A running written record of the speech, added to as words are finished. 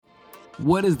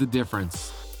What is the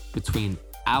difference between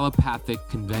allopathic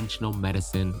conventional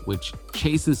medicine, which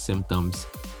chases symptoms,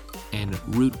 and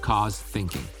root cause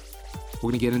thinking?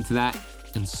 We're going to get into that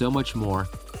and so much more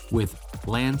with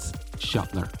Lance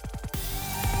Schuttler.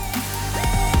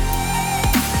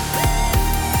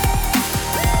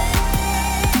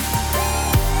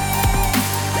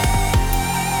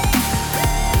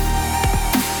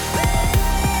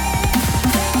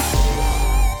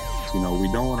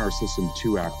 We don't want our system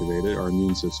too activated, our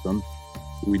immune system.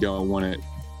 We don't want it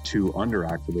too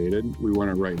underactivated. We want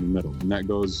it right in the middle. And that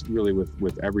goes really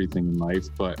with everything in life,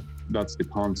 but that's the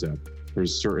concept.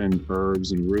 There's certain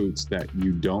herbs and roots that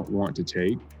you don't want to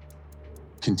take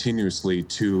continuously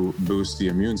to boost the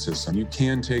immune system. You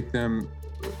can take them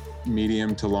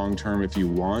medium to long term if you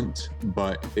want,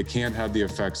 but it can't have the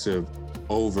effects of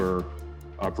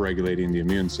upregulating the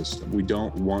immune system. We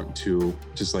don't want to,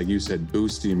 just like you said,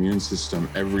 boost the immune system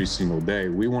every single day.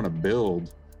 We want to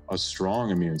build a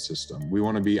strong immune system. We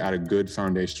want to be at a good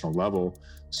foundational level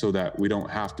so that we don't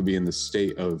have to be in the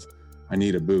state of, I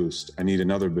need a boost, I need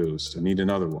another boost, I need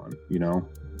another one, you know?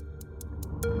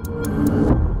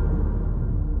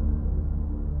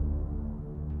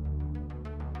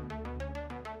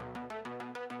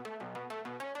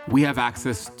 We have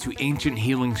access to ancient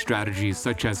healing strategies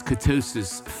such as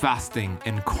ketosis, fasting,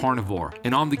 and carnivore.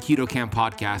 And on the Keto Camp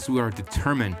podcast, we are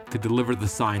determined to deliver the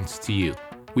science to you.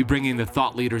 We bring in the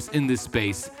thought leaders in this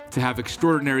space to have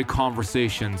extraordinary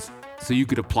conversations so you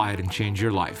could apply it and change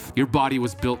your life. Your body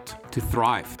was built to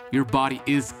thrive. Your body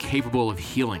is capable of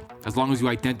healing as long as you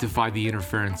identify the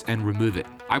interference and remove it.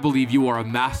 I believe you are a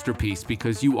masterpiece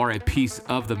because you are a piece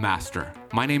of the master.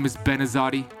 My name is Ben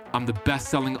Azadi. I'm the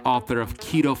best-selling author of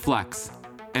Keto Flex,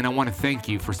 and I want to thank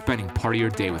you for spending part of your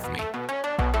day with me.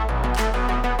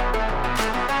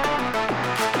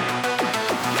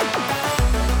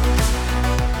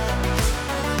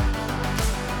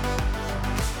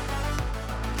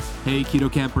 Hey, Keto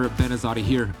Camper, Ben Azadi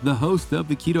here, the host of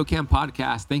the Keto Camp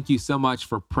podcast. Thank you so much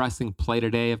for pressing play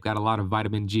today. I've got a lot of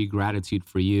vitamin G gratitude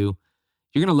for you.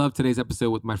 You're going to love today's episode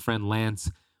with my friend Lance.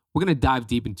 We're going to dive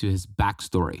deep into his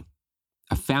backstory.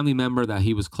 A family member that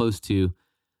he was close to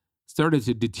started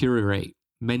to deteriorate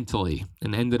mentally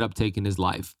and ended up taking his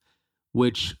life,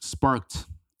 which sparked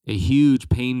a huge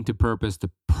pain to purpose, to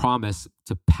promise,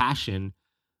 to passion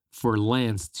for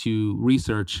Lance to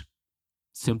research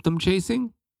symptom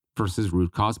chasing versus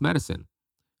root cause medicine,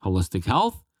 holistic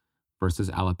health versus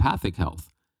allopathic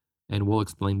health. And we'll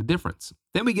explain the difference.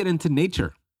 Then we get into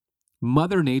nature,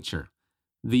 Mother Nature.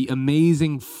 The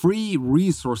amazing free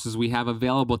resources we have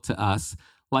available to us,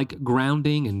 like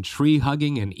grounding and tree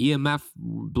hugging and EMF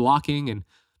blocking and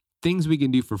things we can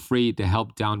do for free to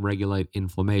help downregulate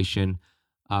inflammation.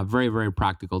 Very, very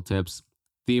practical tips.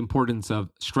 The importance of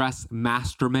stress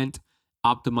masterment,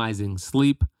 optimizing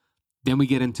sleep. Then we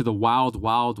get into the wild,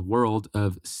 wild world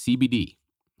of CBD,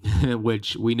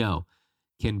 which we know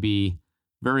can be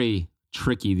very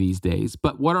tricky these days.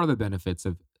 But what are the benefits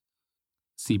of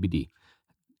CBD?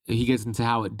 He gets into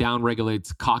how it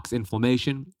downregulates COX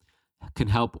inflammation, can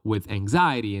help with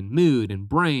anxiety and mood and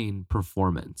brain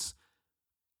performance.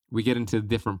 We get into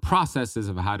different processes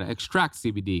of how to extract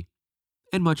CBD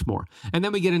and much more. And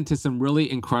then we get into some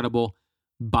really incredible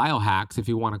biohacks, if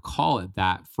you want to call it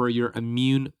that, for your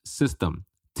immune system.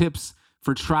 Tips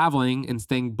for traveling and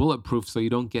staying bulletproof so you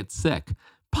don't get sick.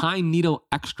 Pine needle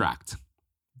extract.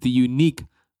 The unique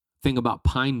thing about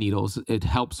pine needles, it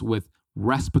helps with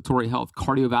respiratory health,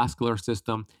 cardiovascular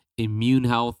system, immune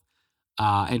health.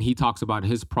 And he talks about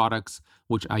his products,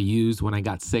 which I used when I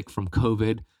got sick from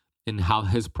COVID, and how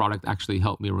his product actually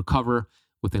helped me recover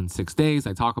within 6 days.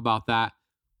 I talk about that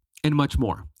and much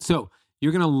more. So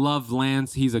you're going to love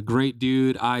Lance. He's a great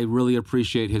dude. I really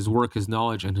appreciate his work, his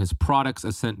knowledge, and his products.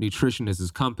 Ascent Nutrition is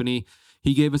his company.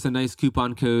 He gave us a nice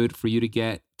coupon code for you to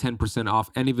get 10%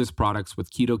 off any of his products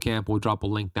with Keto Camp. We'll drop a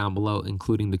link down below,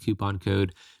 including the coupon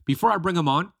code. Before I bring him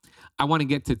on, I want to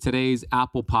get to today's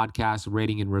Apple Podcast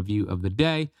rating and review of the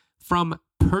day from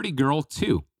Purdy Girl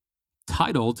 2,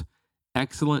 titled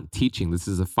Excellent Teaching. This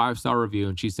is a 5-star review,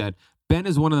 and she said, Ben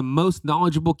is one of the most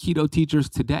knowledgeable keto teachers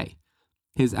today.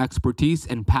 His expertise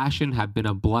and passion have been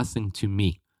a blessing to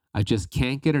me. I just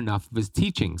can't get enough of his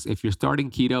teachings. If you're starting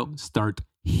keto, start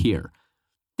here.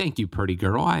 Thank you, Purdy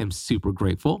Girl. I am super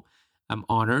grateful. I'm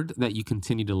honored that you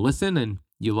continue to listen and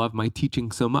you love my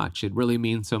teaching so much. It really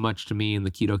means so much to me and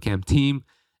the Keto Camp team,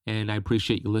 and I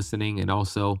appreciate you listening and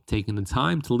also taking the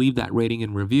time to leave that rating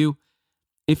and review.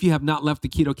 If you have not left the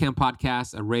Keto Camp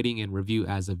podcast a rating and review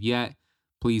as of yet,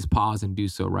 please pause and do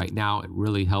so right now. It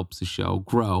really helps the show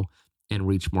grow and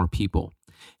reach more people.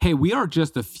 Hey, we are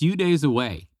just a few days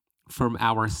away from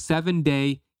our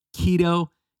 7-day Keto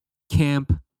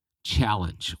Camp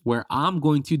Challenge, where I'm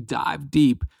going to dive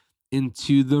deep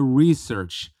into the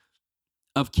research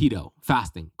of keto,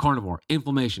 fasting, carnivore,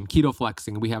 inflammation, keto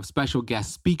flexing. We have special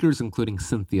guest speakers, including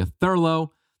Cynthia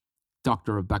Thurlow,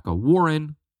 Dr. Rebecca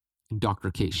Warren, and Dr.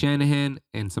 Kate Shanahan,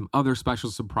 and some other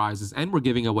special surprises. And we're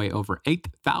giving away over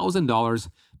 $8,000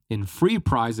 in free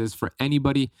prizes for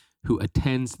anybody who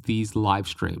attends these live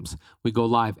streams. We go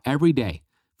live every day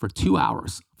for 2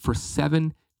 hours for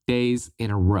 7 days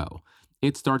in a row.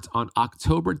 It starts on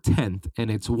October 10th,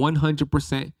 and it's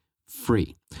 100%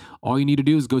 free. All you need to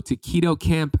do is go to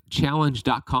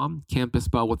ketocampchallenge.com, camp is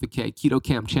spelled with a K,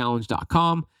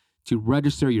 ketocampchallenge.com to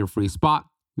register your free spot.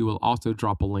 We will also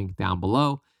drop a link down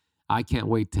below. I can't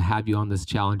wait to have you on this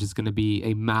challenge. It's going to be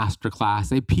a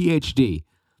masterclass, a PhD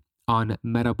on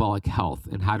metabolic health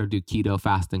and how to do keto,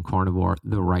 fast, and carnivore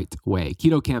the right way.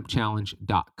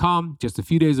 ketocampchallenge.com, just a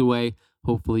few days away.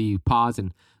 Hopefully you pause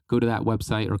and go to that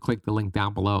website or click the link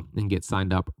down below and get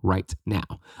signed up right now.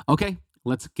 Okay,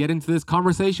 let's get into this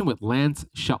conversation with Lance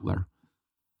Schuttler.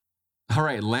 All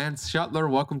right, Lance Schuttler,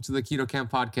 welcome to the Keto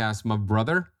Camp Podcast, my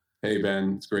brother. Hey,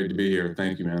 Ben. It's great to be here.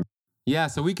 Thank you, man. Yeah,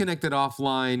 so we connected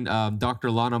offline.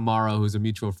 Dr. Lana Morrow, who's a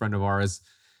mutual friend of ours,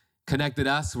 connected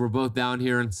us. We're both down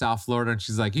here in South Florida, and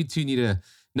she's like, you two need to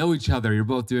know each other. You're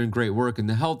both doing great work in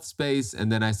the health space.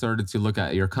 And then I started to look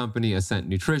at your company, Ascent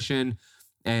Nutrition,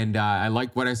 and I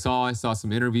liked what I saw. I saw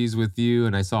some interviews with you,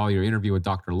 and I saw your interview with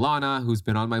Dr. Lana, who's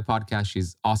been on my podcast.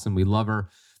 She's awesome. We love her.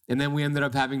 And then we ended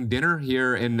up having dinner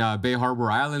here in Bay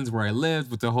Harbor Islands, where I lived,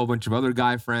 with a whole bunch of other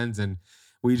guy friends, and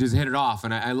we just hit it off.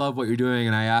 And I love what you're doing,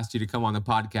 and I asked you to come on the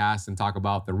podcast and talk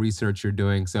about the research you're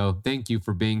doing. So thank you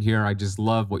for being here. I just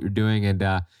love what you're doing, and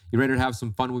you ready to have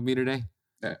some fun with me today?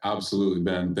 Absolutely,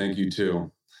 Ben. Thank you,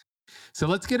 too. So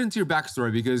let's get into your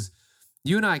backstory, because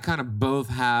you and I kind of both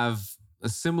have a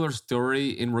similar story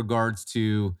in regards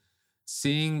to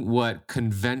seeing what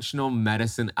conventional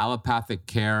medicine, allopathic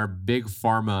care, big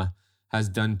pharma has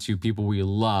done to people we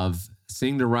love,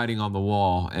 seeing the writing on the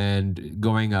wall and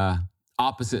going a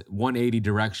opposite 180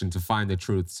 direction to find the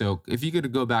truth. So if you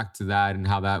could go back to that and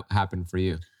how that happened for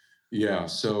you. Yeah.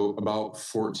 So about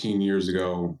 14 years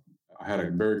ago, I had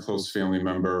a very close family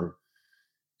member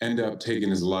end up taking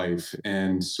his life,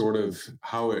 and sort of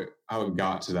how it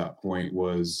got to that point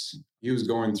was he was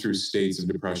going through states of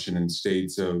depression and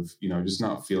states of, just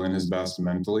not feeling his best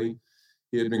mentally.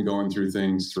 He had been going through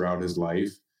things throughout his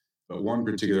life, but one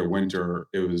particular winter,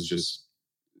 it was just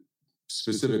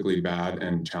specifically bad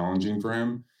and challenging for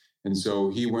him. And so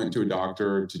he went to a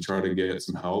doctor to try to get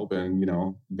some help, and,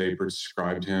 they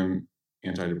prescribed him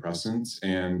antidepressants,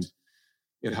 and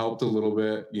it helped a little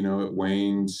bit. It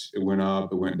waned, it went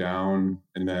up, it went down,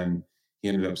 and then he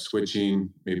ended up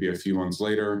switching maybe a few months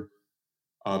later,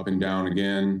 up and down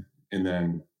again. And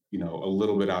then, a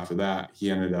little bit after that,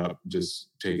 he ended up just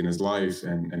taking his life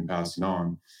and passing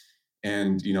on.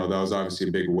 And, that was obviously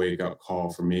a big wake up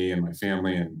call for me and my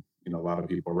family and, a lot of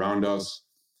people around us.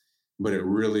 But it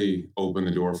really opened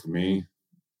the door for me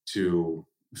to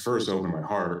first open my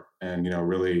heart and,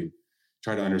 really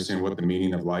try to understand what the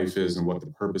meaning of life is and what the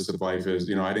purpose of life is.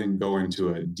 I didn't go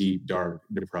into a deep, dark,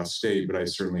 depressed state, but I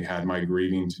certainly had my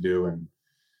grieving to do and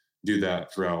do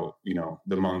that throughout,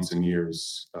 the months and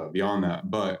years beyond that.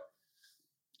 But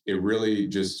it really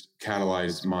just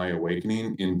catalyzed my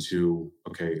awakening into,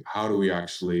 okay, how do we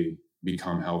actually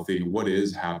become healthy? What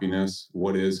is happiness?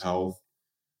 What is health?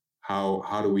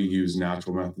 How do we use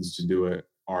natural methods to do it?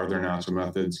 Are there natural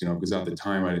methods? Because at the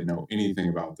time I didn't know anything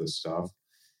about this stuff.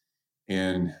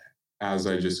 And as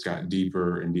I just got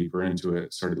deeper and deeper into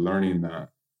it, started learning that,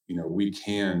 we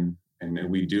can and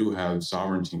we do have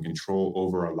sovereignty and control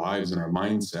over our lives and our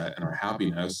mindset and our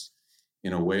happiness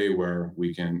in a way where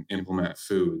we can implement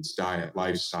foods, diet,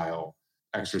 lifestyle,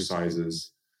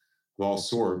 exercises of all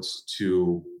sorts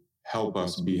to help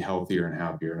us be healthier and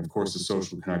happier. And of course, the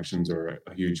social connections are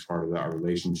a huge part of that, our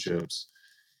relationships.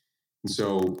 And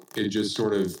so it just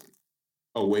sort of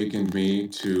awakened me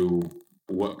to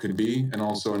what could be, and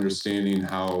also understanding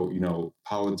how,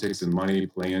 politics and money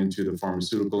play into the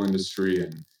pharmaceutical industry.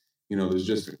 And, there's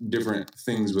just different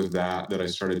things with that I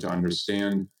started to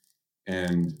understand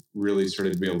and really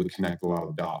started to be able to connect a lot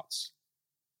of dots.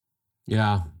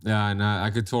 Yeah. And I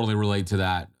could totally relate to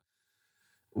that.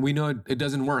 We know it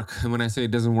doesn't work. And when I say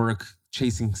it doesn't work,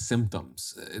 chasing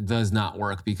symptoms, it does not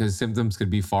work, because symptoms could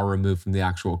be far removed from the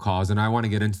actual cause. And I want to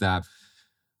get into that.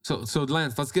 So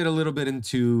Lance, let's get a little bit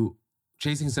into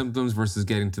chasing symptoms versus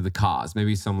getting to the cause,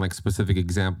 maybe some specific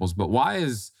examples. But why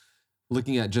is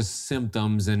looking at just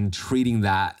symptoms and treating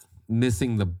that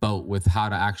missing the boat with how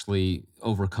to actually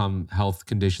overcome health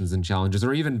conditions and challenges,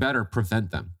 or even better,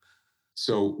 prevent them?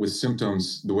 So with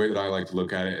symptoms, the way that I like to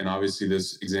look at it, and obviously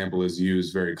this example is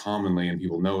used very commonly and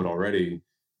people know it already,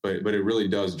 but it really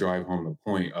does drive home the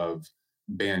point of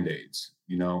band-aids.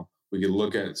 We could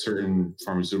look at certain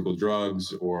pharmaceutical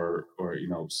drugs or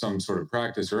some sort of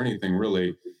practice or anything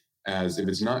really, as if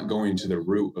it's not going to the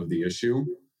root of the issue,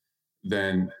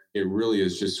 then it really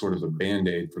is just sort of a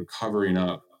band-aid for covering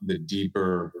up the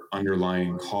deeper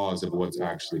underlying cause of what's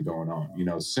actually going on.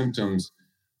 Symptoms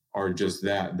are just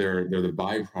that, they're the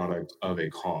byproduct of a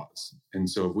cause. And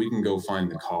so if we can go find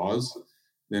the cause,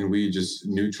 then we just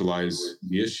neutralize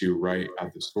the issue right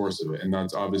at the source of it. And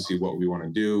that's obviously what we want to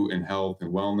do in health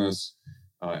and wellness,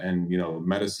 and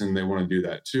medicine. They want to do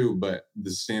that too, but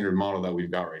the standard model that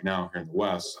we've got right now here in the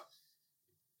West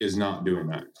is not doing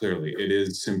that. Clearly it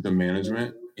is symptom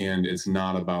management, and it's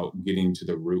not about getting to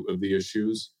the root of the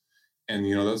issues. And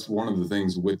that's one of the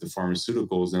things with the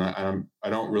pharmaceuticals, and I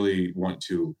don't really want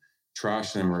to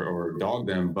trash them or dog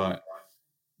them, but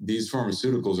these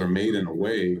pharmaceuticals are made in a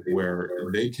way where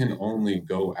they can only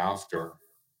go after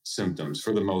symptoms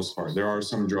for the most part. There are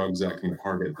some drugs that can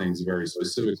target things very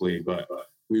specifically, but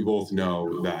we both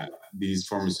know that these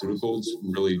pharmaceuticals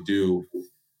really do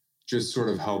just sort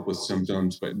of help with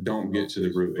symptoms, but don't get to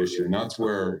the root issue. And that's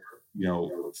where,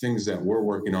 things that we're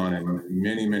working on and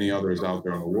many, many others out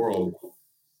there in the world,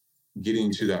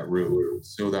 getting to that root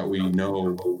so that we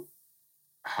know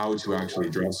how to actually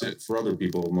address it for other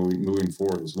people moving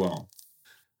forward as well.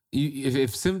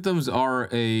 If symptoms are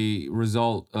a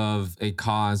result of a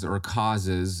cause or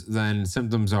causes, then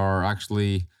symptoms are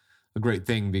actually a great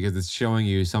thing because it's showing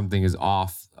you something is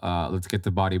off. Let's get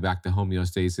the body back to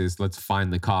homeostasis. Let's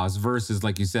find the cause versus,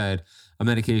 like you said, a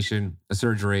medication, a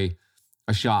surgery,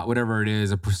 a shot, whatever it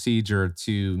is, a procedure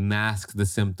to mask the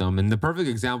symptom. And the perfect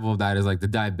example of that is like the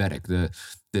diabetic.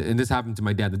 And this happened to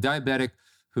my dad, the diabetic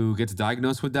who gets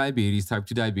diagnosed with diabetes, type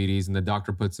 2 diabetes, and the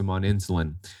doctor puts him on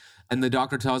insulin. And the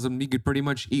doctor tells him you could pretty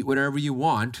much eat whatever you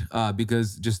want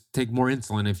because just take more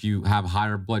insulin if you have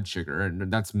higher blood sugar.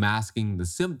 And that's masking the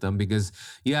symptom because,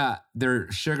 yeah,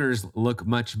 their sugars look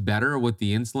much better with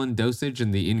the insulin dosage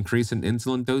and the increase in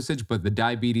insulin dosage, but the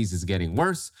diabetes is getting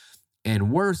worse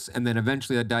and worse. And then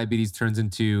eventually that diabetes turns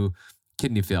into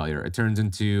kidney failure. It turns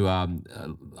into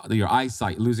your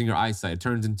eyesight, losing your eyesight. It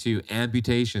turns into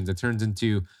amputations. It turns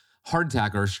into heart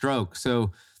attack or stroke.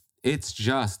 So it's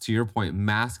just, to your point,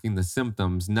 masking the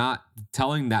symptoms, not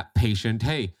telling that patient,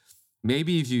 hey,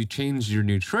 maybe if you change your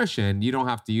nutrition, you don't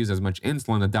have to use as much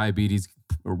insulin. The diabetes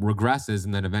regresses,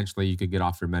 and then eventually you could get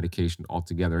off your medication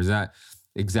altogether. Is that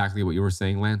exactly what you were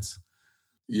saying, Lance?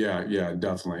 Yeah,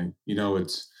 definitely.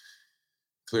 It's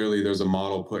clearly there's a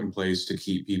model put in place to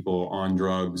keep people on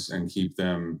drugs and keep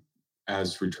them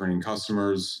as returning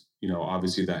customers.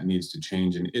 Obviously that needs to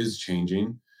change and is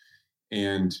changing.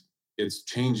 And it's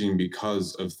changing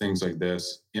because of things like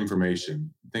this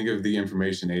information. Think of the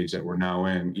information age that we're now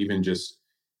in. Even just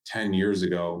 10 years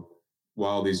ago,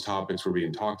 while these topics were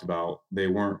being talked about, they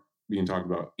weren't being talked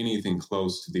about anything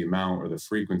close to the amount or the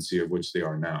frequency of which they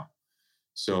are now.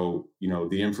 So,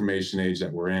 the information age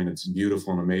that we're in, it's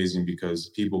beautiful and amazing because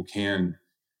people can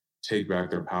take back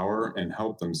their power and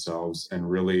help themselves and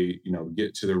really,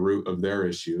 get to the root of their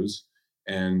issues.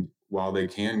 And while they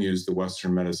can use the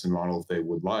Western medicine model if they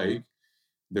would like,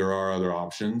 there are other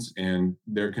options, and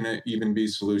there can even be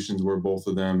solutions where both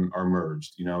of them are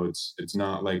merged. It's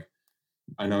not like,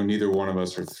 I know neither one of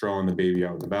us are throwing the baby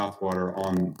out with the bathwater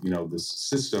on, this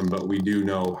system, but we do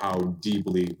know how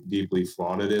deeply, deeply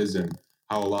flawed it is and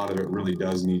how a lot of it really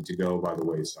does need to go by the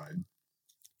wayside.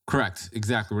 Correct.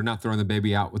 Exactly. We're not throwing the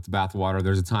baby out with the bathwater.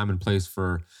 There's a time and place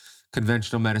for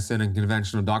conventional medicine and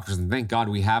conventional doctors, and thank God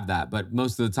we have that. But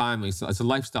most of the time, it's a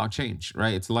lifestyle change,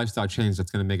 right? It's a lifestyle change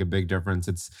that's going to make a big difference.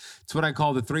 It's what I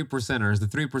call the 3%ers. The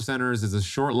 3%ers is a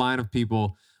short line of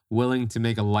people willing to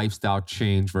make a lifestyle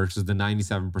change versus the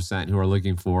 97% who are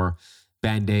looking for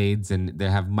band-aids and they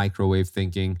have microwave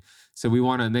thinking. So we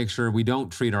want to make sure we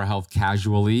don't treat our health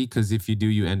casually, because if you do,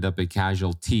 you end up a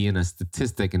casualty in a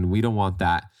statistic, and we don't want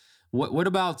that. What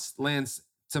about, Lance,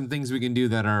 some things we can do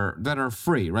that are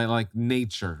free, right? Like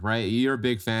nature, right? You're a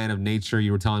big fan of nature.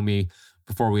 You were telling me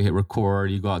before we hit record,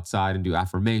 you go outside and do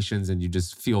affirmations and you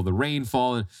just feel the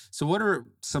rainfall. And so what are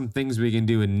some things we can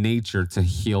do in nature to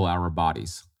heal our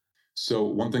bodies? So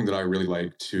one thing that I really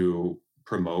like to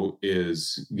promote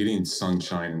is getting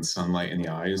sunshine and sunlight in the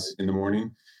eyes in the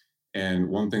morning. And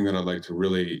one thing that I'd like to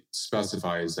really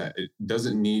specify is that it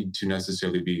doesn't need to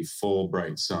necessarily be full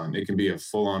bright sun. It can be a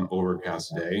full-on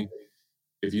overcast day.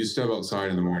 If you step outside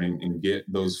in the morning and get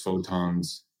those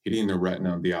photons hitting the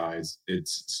retina of the eyes.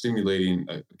 It's stimulating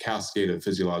a cascade of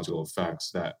physiological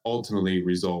effects that ultimately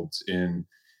results in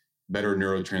better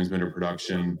neurotransmitter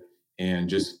production and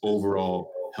just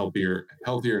overall healthier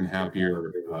and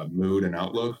happier mood and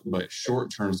outlook. But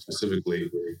short term specifically,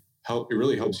 it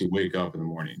really helps you wake up in the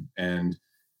morning. And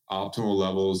optimal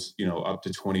levels, up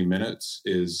to 20 minutes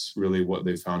is really what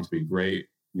they found to be great.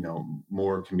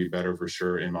 More can be better for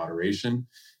sure in moderation.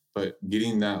 But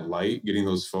getting that light, getting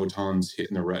those photons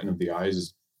hitting the retina of the eyes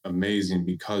is amazing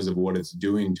because of what it's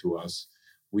doing to us.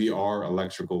 We are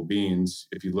electrical beings.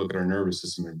 If you look at our nervous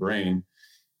system and brain,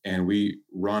 and we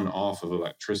run off of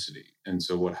electricity. And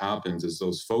so what happens is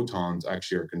those photons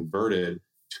actually are converted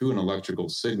to an electrical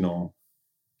signal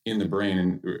in the brain,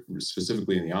 and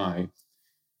specifically in the eye,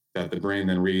 that the brain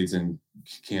then reads and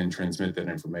can transmit that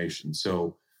information.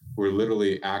 So we're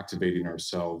literally activating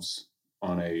ourselves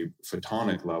on a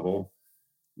photonic level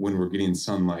when we're getting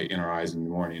sunlight in our eyes in the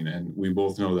morning. And we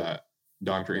both know that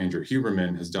Dr. Andrew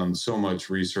Huberman has done so much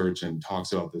research and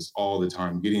talks about this all the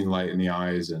time, getting light in the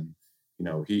eyes. And,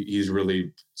 he's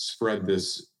really spread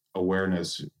this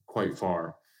awareness quite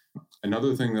far.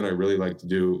 Another thing that I really like to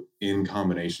do in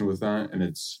combination with that, and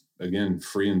it's, again,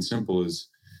 free and simple, is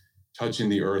touching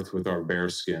the earth with our bare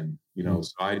skin. So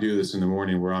I do this in the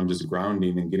morning where I'm just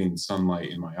grounding and getting sunlight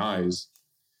in my eyes.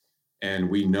 And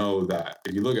we know that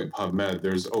if you look at PubMed,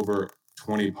 there's over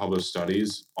 20 published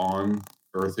studies on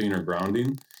earthing or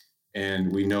grounding.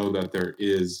 And we know that there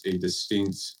is a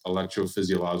distinct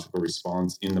electrophysiological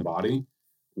response in the body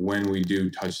when we do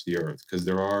touch the earth, because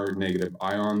there are negative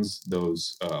ions,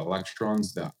 those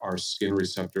electrons that our skin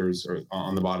receptors, or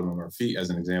on the bottom of our feet, as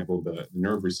an example, the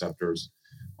nerve receptors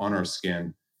on our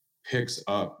skin picks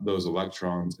up those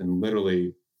electrons and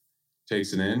literally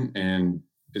takes it in and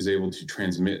is able to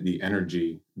transmit the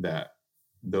energy that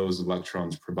those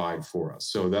electrons provide for us.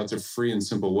 So that's a free and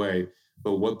simple way.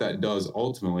 But what that does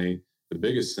ultimately, the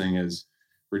biggest thing is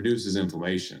reduces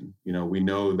inflammation. We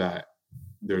know that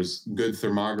there's good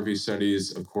thermography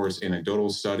studies, of course, anecdotal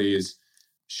studies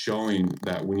showing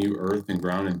that when you earth and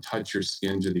ground and touch your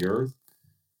skin to the earth,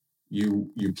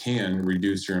 you can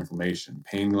reduce your inflammation.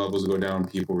 Pain levels go down.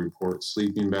 People report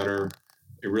sleeping better.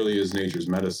 It really is nature's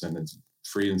medicine. It's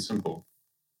free and simple.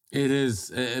 It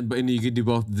is, and you could do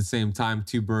both at the same time,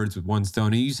 two birds with one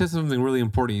stone. And you said something really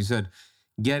important. You said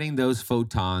getting those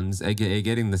photons,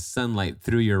 getting the sunlight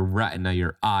through your retina,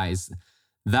 your eyes.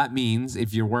 That means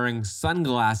if you're wearing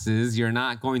sunglasses, you're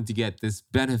not going to get this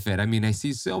benefit. I mean, I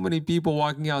see so many people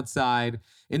walking outside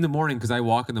in the morning, because I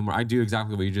walk in the morning. I do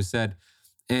exactly what you just said.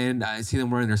 And I see them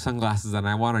wearing their sunglasses, and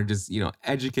I want to just,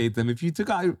 educate them. If you took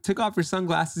off your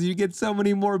sunglasses, you get so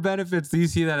many more benefits. Do you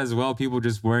see that as well? People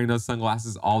just wearing those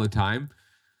sunglasses all the time?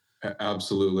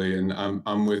 Absolutely. And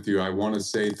I'm with you. I want to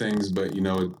say things, but,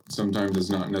 sometimes it's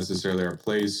not necessarily our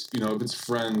place. If it's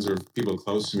friends or people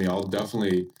close to me, I'll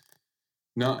definitely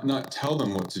not tell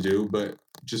them what to do, but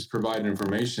just provide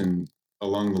information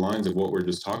along the lines of what we're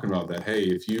just talking about, that, hey,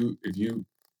 if you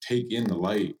take in the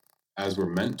light as we're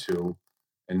meant to,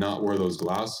 and not wear those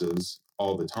glasses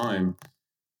all the time,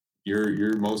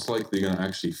 you're most likely going to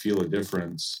actually feel a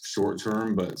difference short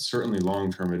term, but certainly long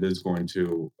term, it is going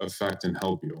to affect and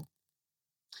help you.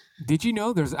 Did you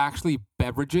know there's actually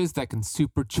beverages that can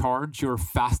supercharge your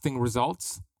fasting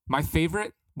results? My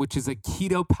favorite, which is a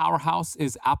keto powerhouse,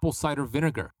 is apple cider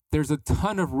vinegar. There's a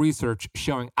ton of research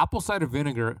showing apple cider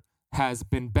vinegar has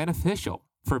been beneficial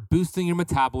for boosting your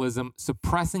metabolism,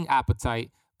 suppressing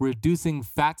appetite, reducing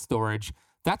fat storage.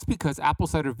 That's because apple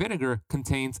cider vinegar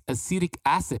contains acetic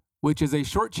acid, which is a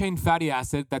short-chain fatty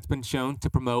acid that's been shown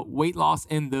to promote weight loss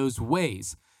in those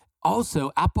ways. Also,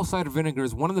 apple cider vinegar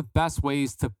is one of the best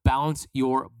ways to balance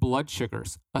your blood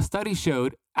sugars. A study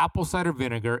showed apple cider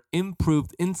vinegar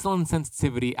improved insulin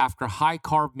sensitivity after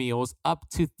high-carb meals up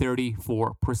to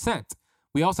 34%.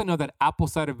 We also know that apple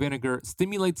cider vinegar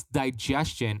stimulates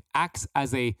digestion, acts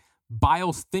as a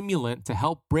biostimulant to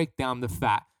help break down the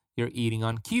fat you're eating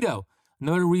on keto.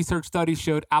 Another research study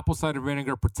showed apple cider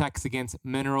vinegar protects against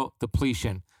mineral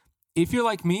depletion. If you're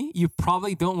like me, you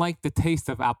probably don't like the taste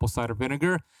of apple cider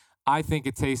vinegar. I think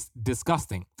it tastes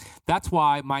disgusting. That's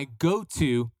why my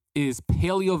go-to is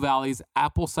Paleo Valley's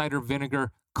apple cider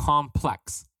vinegar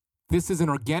complex. This is an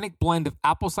organic blend of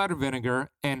apple cider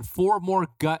vinegar and 4 more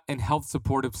gut and health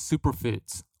supportive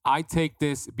superfoods. I take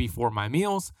this before my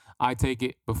meals. I take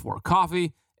it before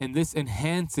coffee. And this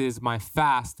enhances my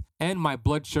fast and my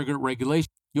blood sugar regulation.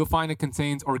 You'll find it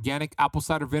contains organic apple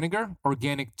cider vinegar,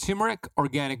 organic turmeric,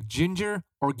 organic ginger,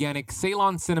 organic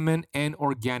Ceylon cinnamon, and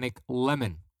organic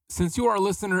lemon. Since you are a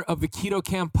listener of the Keto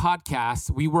Camp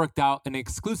podcast, we worked out an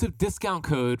exclusive discount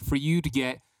code for you to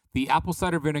get the apple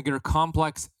cider vinegar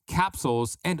complex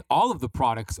capsules, and all of the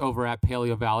products over at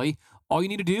Paleo Valley, all you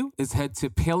need to do is head to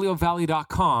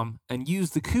paleovalley.com and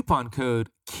use the coupon code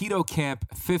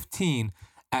KETOCAMP15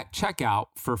 at checkout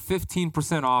for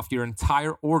 15% off your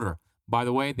entire order. By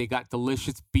the way, they got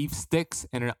delicious beef sticks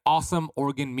and an awesome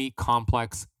organ meat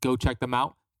complex. Go check them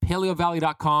out.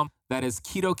 paleovalley.com. That is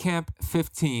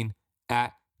KETOCAMP15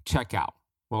 at checkout.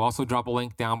 We'll also drop a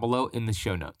link down below in the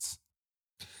show notes.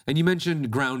 And you mentioned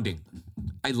grounding.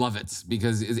 I love it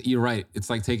because you're right. It's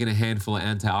like taking a handful of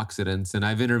antioxidants. And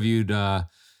I've interviewed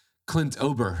Clint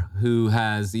Ober, who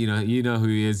has, you know who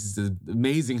he is. It's an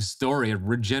amazing story of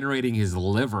regenerating his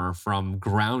liver from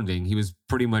grounding. He was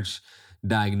pretty much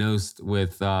diagnosed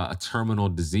with a terminal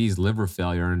disease, liver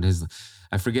failure, and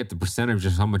I forget the percentage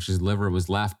of how much his liver was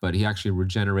left, but he actually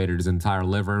regenerated his entire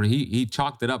liver. And he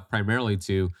chalked it up primarily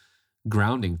to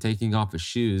grounding, taking off his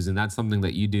shoes. And that's something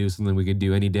that you do, something we could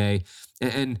do any day.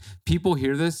 And people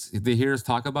hear this, they hear us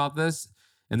talk about this,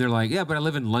 and they're like, yeah, but I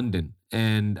live in London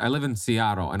and I live in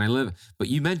Seattle but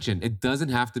you mentioned it doesn't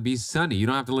have to be sunny. You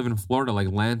don't have to live in Florida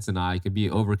like Lance and I. It could be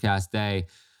an overcast day.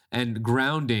 And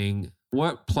grounding,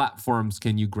 what platforms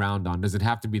can you ground on? Does it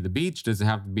have to be the beach? Does it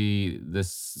have to be the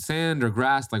sand or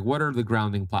grass? Like, what are the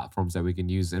grounding platforms that we can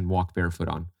use and walk barefoot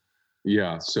on?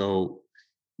 Yeah. So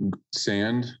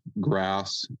sand,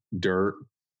 grass, dirt,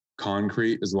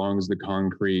 concrete, as long as the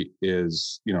concrete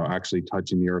is, actually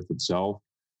touching the earth itself.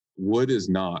 Wood is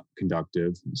not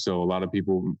conductive. So a lot of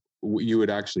people, you would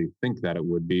actually think that it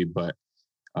would be, but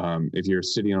if you're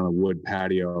sitting on a wood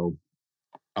patio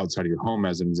outside of your home,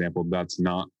 as an example, that's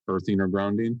not earthing or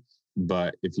grounding.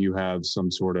 But if you have some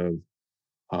sort of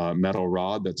metal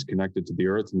rod that's connected to the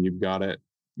earth and you've got it,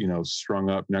 strung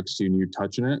up next to you and you're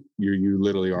touching it, you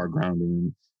literally are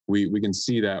grounding. We can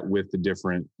see that with the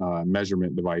different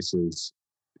measurement devices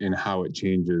and how it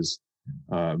changes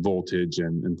voltage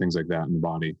and things like that in the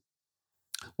body.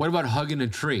 What about hugging a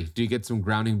tree? Do you get some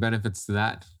grounding benefits to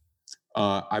that?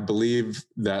 I believe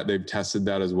that they've tested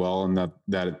that as well, and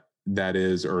that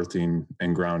is earthing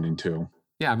and grounding too.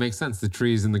 Yeah, it makes sense. The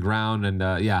tree's in the ground, and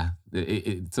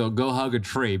so go hug a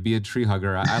tree. Be a tree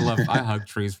hugger. I hug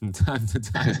trees from time to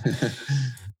time.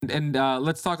 And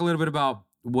let's talk a little bit about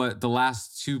what the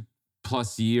last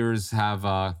 2+ years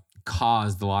have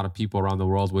caused a lot of people around the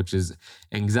world, which is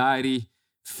anxiety,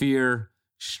 fear,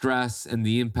 stress, and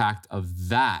the impact of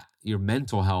that, your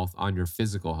mental health on your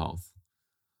physical health.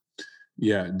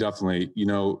 Yeah, definitely.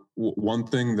 One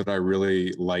thing that I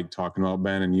really like talking about,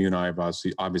 Ben, and you and I have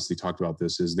obviously talked about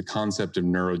this, is the concept of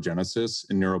neurogenesis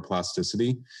and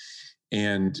neuroplasticity.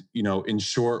 And, in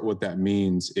short, what that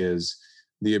means is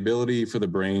the ability for the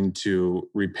brain to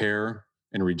repair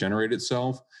and regenerate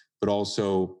itself, but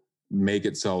also make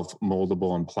itself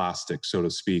moldable and plastic, so to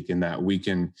speak, in that we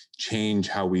can change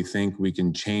how we think. We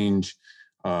can change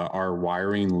our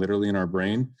wiring literally in our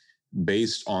brain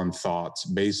based on thoughts,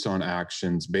 based on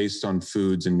actions, based on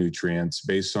foods and nutrients,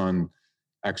 based on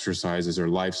exercises or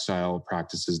lifestyle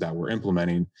practices that we're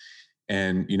implementing.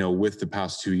 And, with the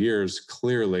past 2 years,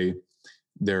 clearly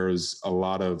there's a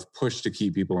lot of push to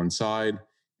keep people inside.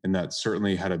 And that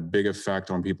certainly had a big effect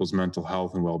on people's mental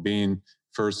health and well-being.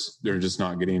 First, they're just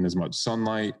not getting as much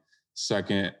sunlight.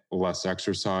 Second, less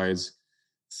exercise.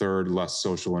 Third, less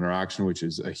social interaction, which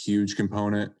is a huge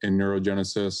component in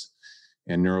neurogenesis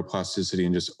and neuroplasticity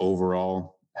and just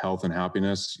overall health and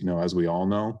happiness, as we all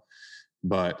know.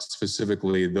 But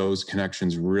specifically, those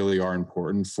connections really are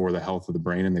important for the health of the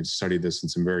brain, and they've studied this in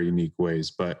some very unique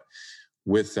ways. But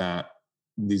with that,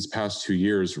 these past 2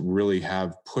 years really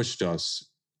have pushed us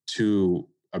to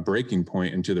a breaking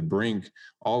point and to the brink,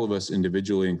 all of us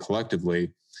individually and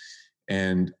collectively.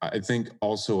 And I think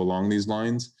also along these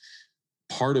lines,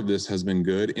 part of this has been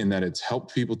good in that it's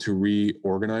helped people to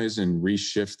reorganize and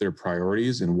reshift their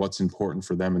priorities and what's important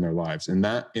for them in their lives. And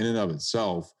that in and of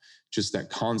itself, just that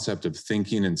concept of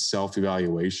thinking and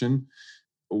self-evaluation,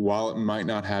 while it might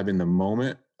not have in the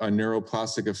moment a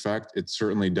neuroplastic effect, it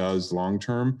certainly does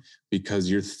long-term, because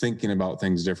you're thinking about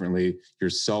things differently, you're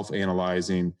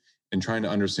self-analyzing and trying to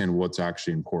understand what's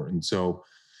actually important. So,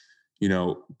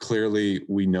 clearly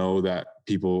we know that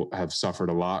people have suffered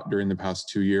a lot during the past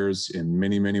 2 years in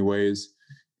many, many ways.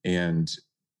 And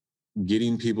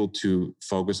getting people to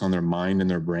focus on their mind and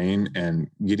their brain and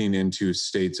getting into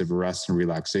states of rest and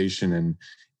relaxation and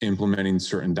implementing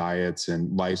certain diets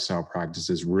and lifestyle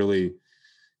practices really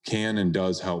can and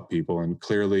does help people. And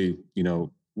clearly,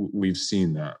 we've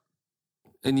seen that.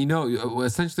 And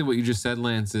essentially what you just said,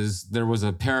 Lance, is there was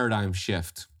a paradigm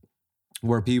shift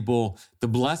where people, the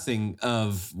blessing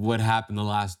of what happened the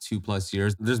last 2+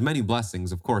 years, there's many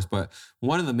blessings, of course, but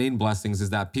one of the main blessings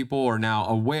is that people are now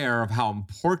aware of how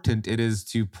important it is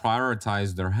to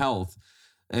prioritize their health.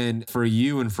 And for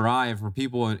you and for I, and for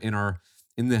people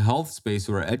in the health space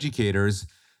who are educators,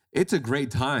 it's a great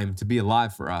time to be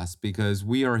alive for us because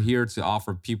we are here to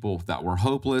offer people that were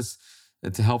hopeless,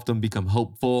 to help them become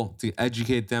hopeful, to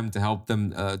educate them, to help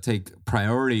them take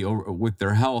priority with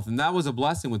their health. And that was a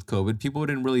blessing with COVID. People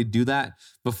didn't really do that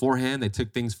beforehand. They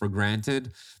took things for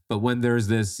granted. But when there's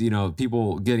this,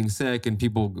 people getting sick and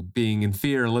people being in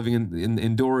fear, living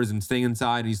indoors and staying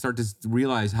inside, and you start to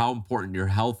realize how important your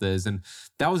health is. And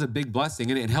that was a big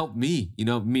blessing. And it helped me,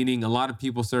 meaning a lot of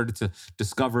people started to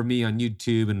discover me on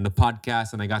YouTube and the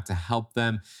podcast, and I got to help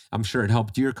them. I'm sure it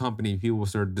helped your company. People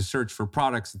started to search for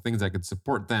products and things that could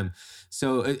support them.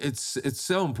 So it's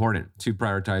so important to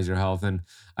prioritize your health. And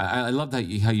I love that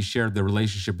how you shared the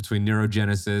relationship between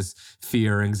neurogenesis,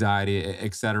 fear, anxiety,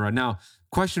 etc. Now,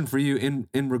 question for you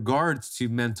in regards to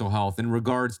mental health, in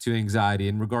regards to anxiety,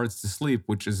 in regards to sleep,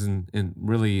 which is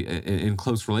in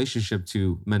close relationship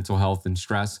to mental health and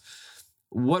stress.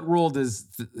 What role does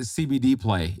CBD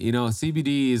play?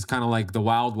 CBD is kind of like the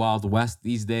wild, wild west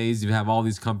these days. You have all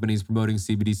these companies promoting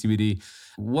CBD.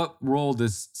 What role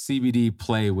does CBD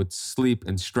play with sleep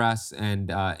and stress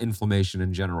and inflammation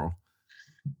in general?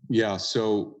 Yeah.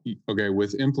 So, okay,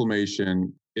 with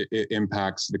inflammation, it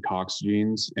impacts the COX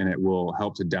genes and it will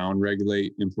help to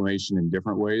downregulate inflammation in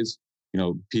different ways.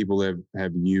 People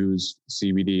have used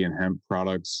CBD and hemp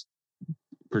products,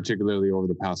 particularly over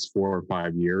the past 4 or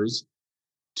 5 years,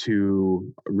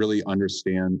 to really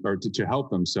understand or to help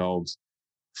themselves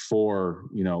for,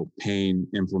 pain,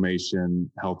 inflammation,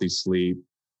 healthy sleep,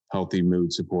 healthy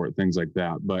mood support, things like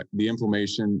that. But the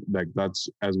inflammation, that's,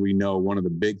 as we know, one of the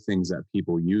big things that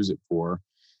people use it for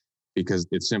because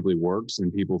it simply works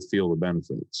and people feel the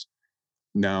benefits.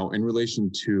 Now, in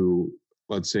relation to,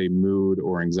 let's say, mood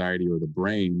or anxiety or the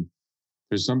brain,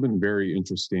 there's something very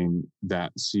interesting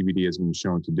that CBD has been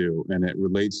shown to do, and it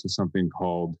relates to something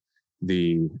called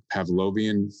the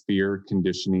Pavlovian fear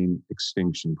conditioning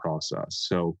extinction process.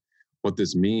 So what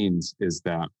this means is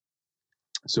that,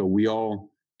 so we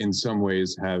all, in some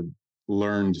ways, have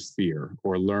learned fear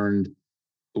or learned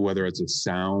whether it's a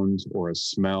sound or a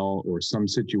smell or some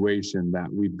situation that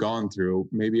we've gone through,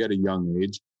 maybe at a young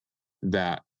age,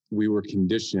 that we were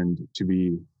conditioned to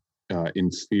be in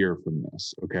fear from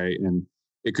this. Okay. And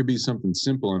it could be something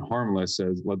simple and harmless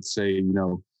as, let's say,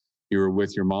 you were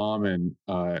with your mom and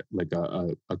like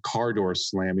a car door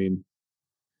slamming,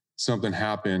 something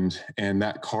happened, and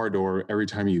that car door, every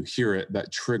time you hear it,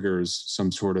 that triggers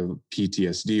some sort of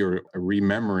PTSD or a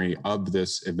rememory of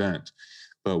this event.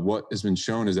 But what has been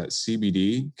shown is that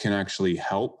CBD can actually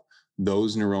help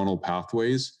those neuronal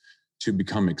pathways to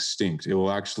become extinct. It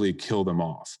will actually kill them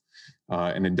off.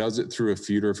 And it does it through a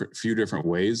few different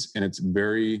ways. And it's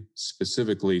very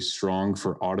specifically strong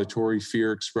for auditory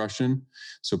fear expression.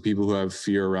 So people who have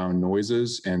fear around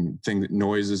noises and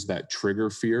noises that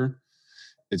trigger fear,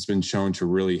 it's been shown to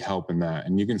really help in that.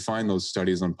 And you can find those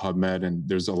studies on PubMed, and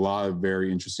there's a lot of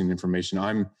very interesting information.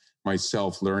 I'm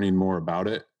myself learning more about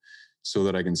it so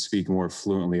that I can speak more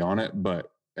fluently on it.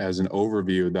 But as an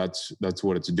overview, that's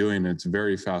what it's doing. And it's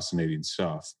very fascinating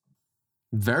stuff.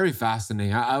 Very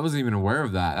fascinating. I wasn't even aware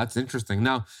of that. That's interesting.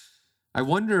 Now, I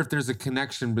wonder if there's a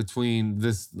connection between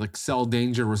this like cell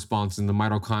danger response in the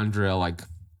mitochondria, like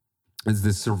is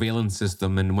this surveillance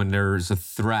system, and when there's a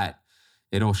threat,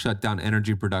 it'll shut down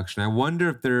energy production. I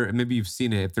wonder if maybe you've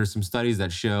seen it, if there's some studies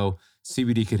that show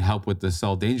CBD could help with the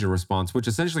cell danger response, which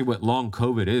is essentially what long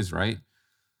COVID is, right?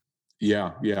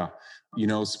 Yeah.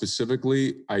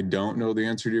 Specifically, I don't know the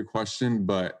answer to your question,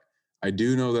 but I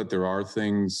do know that there are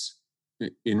things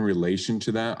in relation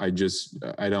to that.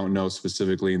 I don't know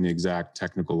specifically in the exact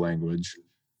technical language.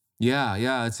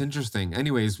 Yeah, it's interesting.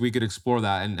 Anyways, we could explore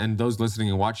that, and those listening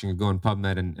and watching could go on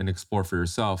PubMed and explore for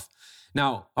yourself.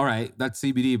 Now, all right, that's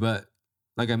CBD, but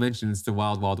like I mentioned, it's the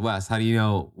wild, wild west. How do you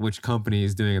know which company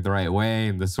is doing it the right way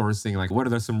and the sourcing? Like,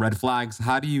 what are some red flags?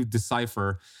 How do you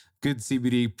decipher good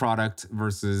CBD product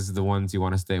versus the ones you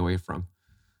want to stay away from?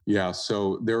 Yeah,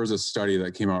 so there was a study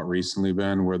that came out recently,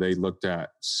 Ben, where they looked at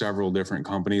several different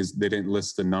companies. They didn't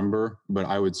list the number, but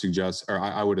I would suggest, or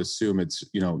I would assume it's,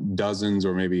 dozens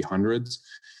or maybe hundreds.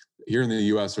 Here in the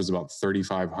US, there's about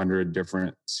 3,500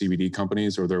 different CBD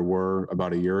companies, or there were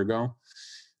about a year ago.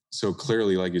 So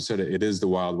clearly, like you said, it is the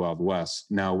wild, wild west.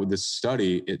 Now, with this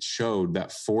study, it showed that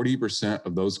 40%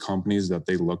 of those companies that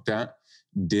they looked at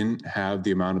didn't have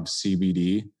the amount of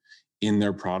CBD in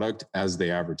their product as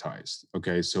they advertised.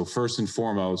 Okay. So first and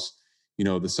foremost,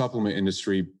 the supplement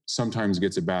industry sometimes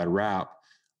gets a bad rap,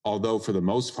 although for the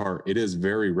most part, it is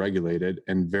very regulated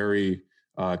and very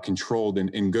controlled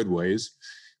in good ways.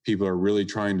 People are really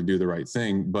trying to do the right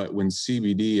thing. But when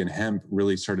CBD and hemp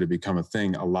really started to become a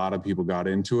thing, a lot of people got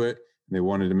into it. They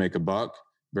wanted to make a buck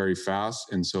very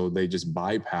fast. And so they just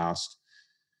bypassed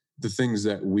the things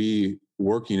that we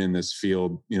working in this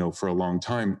field, for a long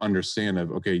time, understand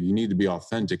of, okay, you need to be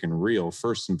authentic and real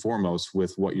first and foremost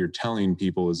with what you're telling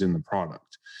people is in the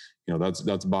product.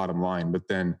 That's bottom line. But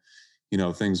then,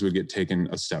 things would get taken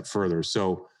a step further.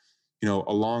 So,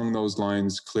 along those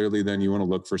lines, clearly, then you want to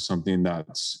look for something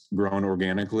that's grown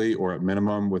organically or at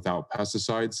minimum without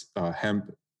pesticides.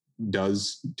 Hemp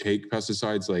does take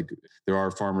pesticides, like there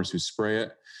are farmers who spray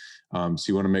it. So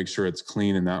you want to make sure it's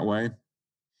clean in that way.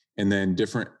 And then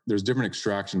there's different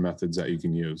extraction methods that you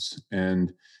can use.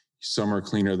 And some are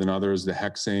cleaner than others. The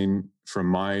hexane, from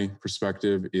my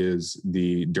perspective, is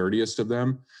the dirtiest of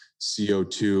them.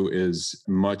 CO2 is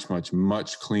much, much,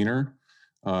 much cleaner.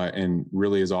 And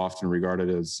really is often regarded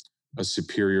as a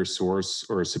superior source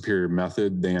or a superior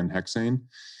method than hexane.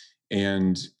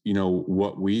 And,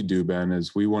 what we do, Ben,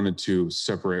 is we wanted to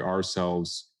separate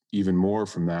ourselves even more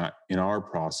from that in our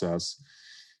process.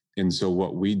 And so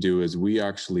what we do is we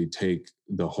actually take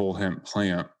the whole hemp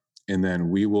plant and then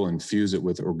we will infuse it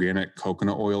with organic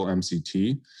coconut oil,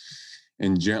 MCT,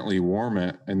 and gently warm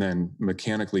it and then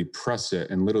mechanically press it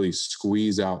and literally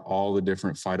squeeze out all the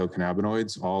different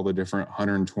phytocannabinoids, all the different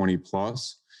 120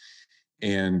 plus.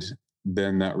 And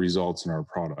then that results in our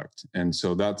product. And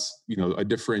so that's, a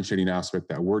differentiating aspect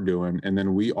that we're doing. And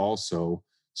then we also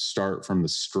start from the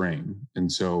strain. And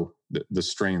so the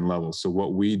strain level. So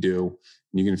what we do,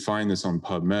 you can find this on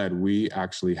PubMed, we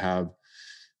actually have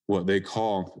what they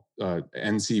call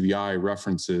NCBI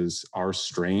references our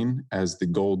strain as the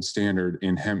gold standard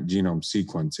in hemp genome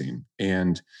sequencing.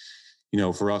 And,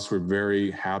 for us, we're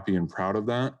very happy and proud of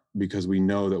that because we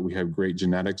know that we have great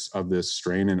genetics of this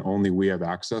strain and only we have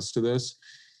access to this.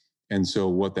 And so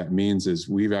what that means is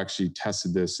we've actually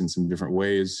tested this in some different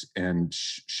ways and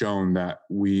shown that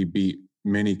we beat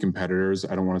many competitors.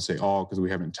 I don't want to say all because we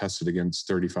haven't tested against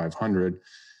 3,500.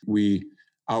 We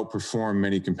outperform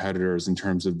many competitors in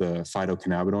terms of the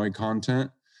phytocannabinoid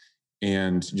content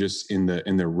and just in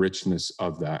the richness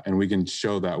of that. And we can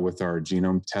show that with our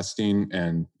genome testing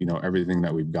and, everything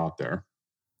that we've got there.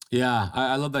 Yeah,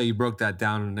 I love that you broke that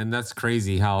down. And that's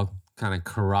crazy how kind of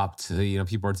corrupt,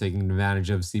 people are taking advantage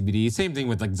of CBD. Same thing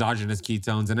with like exogenous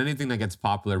ketones and anything that gets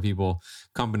popular,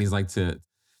 companies like to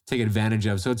take advantage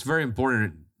of. So it's very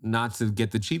important not to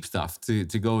get the cheap stuff, to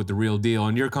go with the real deal.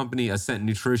 And your company, Ascent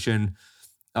Nutrition,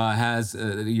 has,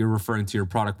 you're referring to your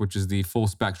product, which is the full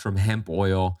spectrum hemp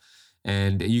oil.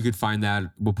 And you could find that.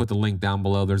 We'll put the link down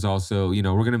below. There's also, we're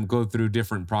going to go through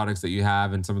different products that you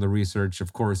have and some of the research,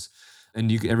 of course.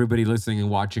 And everybody listening and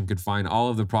watching could find all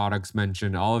of the products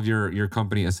mentioned. All of your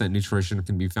company, Ascent Nutrition,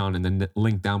 can be found in the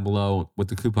link down below with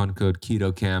the coupon code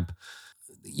KetoCamp.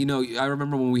 I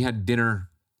remember when we had dinner,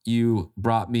 you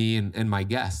brought me and my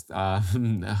guest a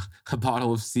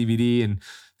bottle of CBD and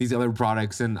these other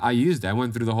products, and I used it. I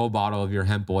went through the whole bottle of your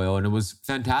hemp oil, and it was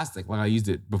fantastic. Like I used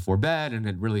it before bed, and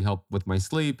it really helped with my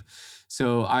sleep.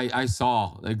 So I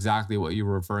saw exactly what you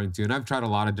were referring to, and I've tried a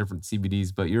lot of different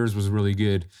CBDs, but yours was really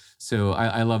good. So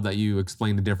I love that you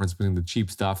explained the difference between the cheap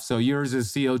stuff. So yours is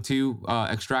CO2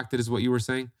 extracted, is what you were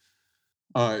saying?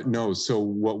 No. So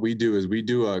what we do is we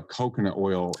do a coconut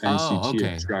oil MCT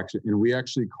extraction, and we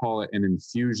actually call it an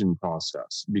infusion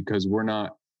process because we're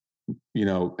not,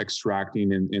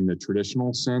 extracting in the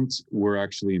traditional sense. We're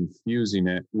actually infusing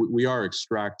it. We are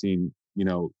extracting,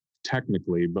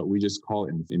 technically, but we just call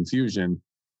it infusion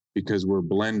because we're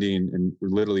blending and we're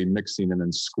literally mixing and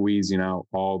then squeezing out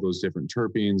all those different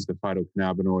terpenes, the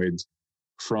phytocannabinoids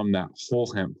from that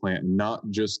whole hemp plant, not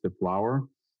just the flower.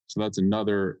 So that's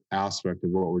another aspect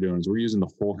of what we're doing is we're using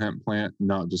the whole hemp plant,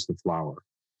 not just the flower.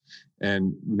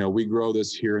 And, we grow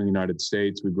this here in the United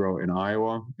States. We grow it in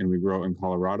Iowa and we grow it in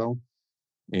Colorado.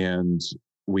 And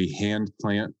we hand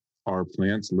plant our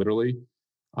plants, literally.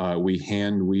 We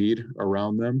hand weed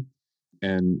around them.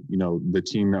 And, the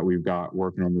team that we've got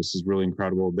working on this is really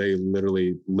incredible. They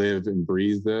literally live and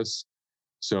breathe this.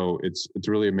 So it's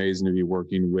really amazing to be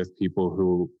working with people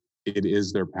who it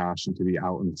is their passion to be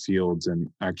out in the fields and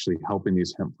actually helping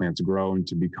these hemp plants grow and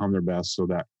to become their best so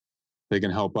that they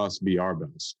can help us be our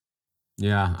best.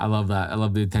 Yeah, I love that. I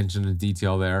love the attention to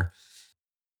detail there.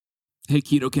 Hey,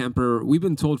 Keto Camper, we've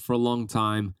been told for a long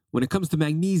time, when it comes to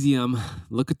magnesium,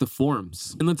 look at the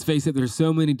forms. And let's face it, there's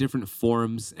so many different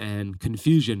forms and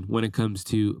confusion when it comes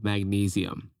to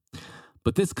magnesium.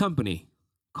 But this company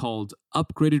called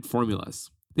Upgraded Formulas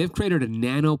They've created a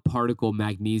nanoparticle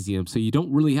magnesium, so you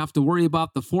don't really have to worry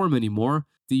about the form anymore.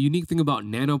 The unique thing about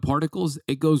nanoparticles,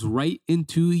 it goes right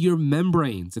into your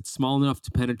membranes. It's small enough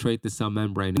to penetrate the cell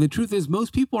membrane. And the truth is,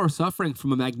 most people are suffering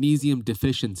from a magnesium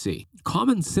deficiency.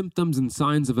 Common symptoms and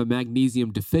signs of a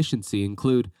magnesium deficiency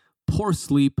include poor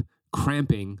sleep,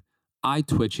 cramping, eye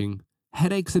twitching,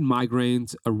 headaches and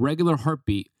migraines, irregular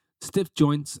heartbeat, stiff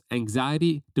joints,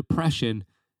 anxiety, depression,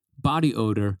 body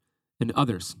odor, and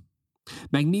others.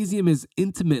 Magnesium is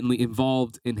intimately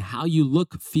involved in how you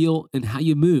look, feel, and how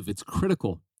you move. It's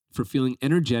critical for feeling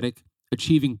energetic,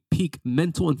 achieving peak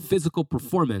mental and physical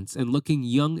performance, and looking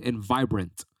young and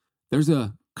vibrant. There's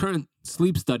a current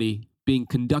sleep study being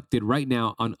conducted right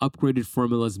now on upgraded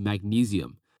formulas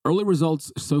magnesium. Early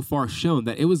results so far shown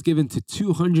that it was given to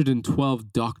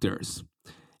 212 doctors,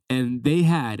 and they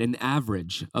had an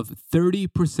average of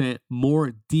 30%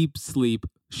 more deep sleep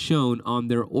shown on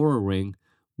their Oura Ring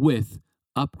with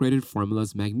upgraded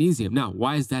formulas magnesium. Now,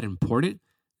 why is that important?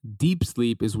 Deep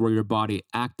sleep is where your body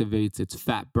activates its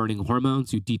fat-burning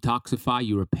hormones. You detoxify,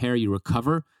 you repair, you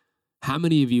recover. How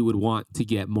many of you would want to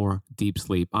get more deep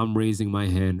sleep? I'm raising my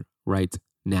hand right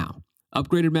now.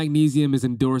 Upgraded magnesium is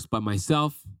endorsed by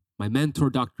myself, my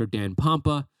mentor, Dr. Dan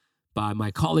Pompa, by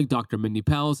my colleague, Dr. Mindy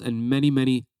Pels, and many,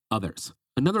 many others.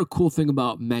 Another cool thing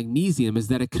about magnesium is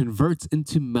that it converts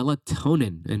into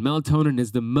melatonin, and melatonin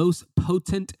is the most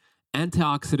potent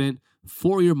antioxidant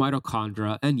for your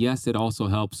mitochondria, and yes, it also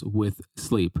helps with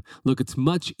sleep. Look, it's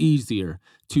much easier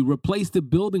to replace the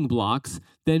building blocks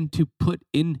than to put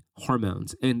in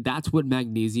hormones, and that's what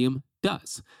magnesium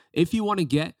does. If you want to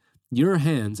get your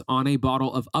hands on a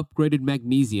bottle of upgraded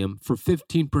magnesium for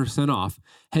 15% off,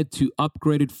 head to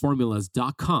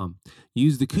upgradedformulas.com.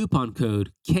 Use the coupon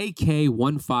code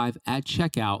KK15 at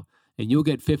checkout, and you'll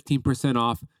get 15%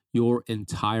 off your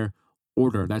entire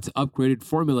order. That's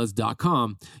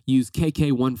upgradedformulas.com. Use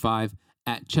KK15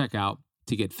 at checkout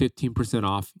to get 15%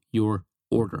 off your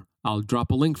order. I'll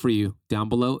drop a link for you down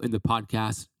below in the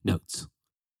podcast notes.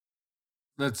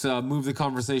 Let's move the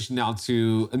conversation now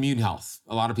to immune health.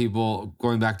 A lot of people,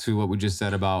 going back to what we just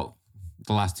said about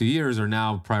the last 2 years, are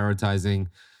now prioritizing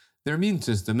their immune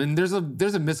system. And there's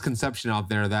a misconception out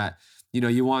there that,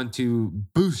 you want to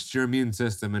boost your immune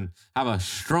system and have a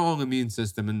strong immune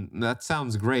system. And that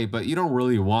sounds great, but you don't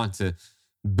really want to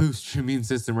boost your immune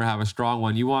system or have a strong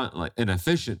one. You want like an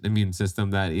efficient immune system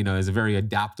that, is very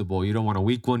adaptable. You don't want a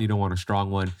weak one. You don't want a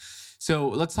strong one. So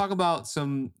let's talk about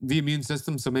the immune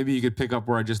system. So maybe you could pick up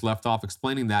where I just left off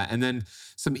explaining that, and then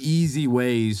some easy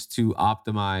ways to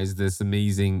optimize this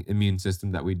amazing immune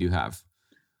system that we do have.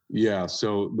 Yeah.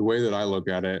 So the way that I look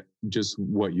at it, just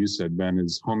what you said, Ben,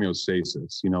 is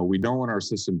homeostasis. We don't want our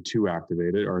system too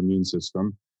activated, our immune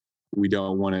system. We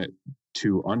don't want it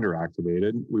too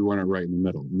underactivated. We want it right in the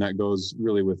middle. And that goes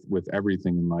really with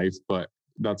everything in life, but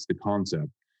that's the concept.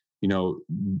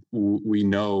 We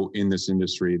know in this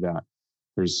industry that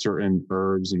there's certain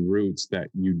herbs and roots that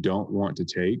you don't want to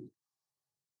take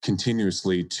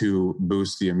continuously to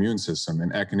boost the immune system.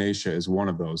 And echinacea is one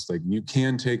of those. Like, you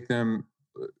can take them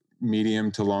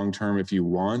medium to long term if you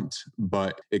want,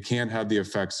 but it can have the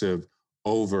effects of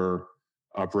over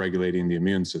upregulating the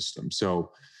immune system.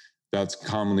 So that's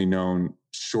commonly known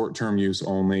short-term use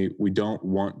only. We don't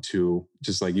want to,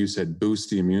 just like you said, boost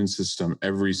the immune system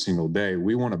every single day.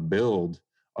 We want to build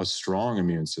a strong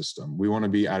immune system. We want to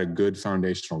be at a good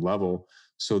foundational level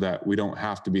so that we don't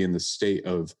have to be in the state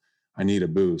of, I need a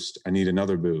boost, I need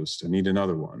another boost, I need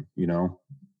another one,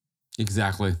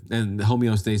 Exactly. And the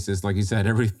homeostasis, like you said,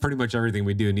 pretty much everything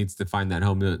we do needs to find that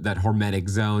hormetic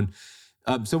zone.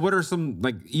 So what are some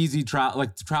easy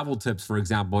travel tips, for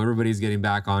example? Everybody's getting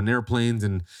back on airplanes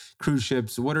and cruise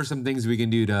ships. What are some things we can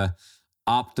do to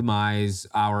optimize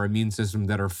our immune system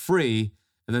that are free?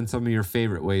 And then some of your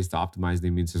favorite ways to optimize the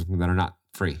immune system that are not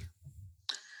free.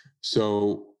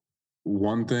 So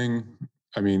one thing,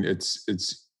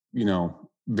 it's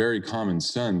very common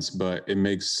sense, but it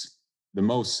makes the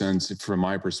most sense from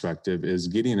my perspective is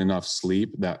getting enough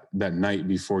sleep that night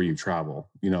before you travel.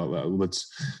 Let's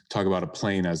talk about a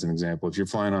plane as an example. If you're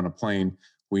flying on a plane,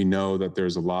 we know that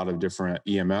there's a lot of different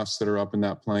EMFs that are up in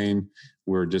that plane.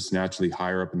 We're just naturally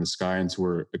higher up in the sky, and so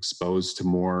we're exposed to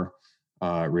more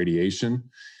radiation.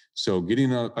 So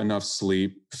getting enough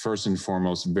sleep, first and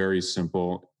foremost, very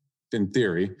simple in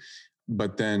theory,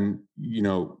 but then,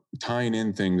 tying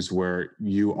in things where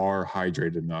you are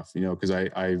hydrated enough, because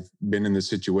I've been in this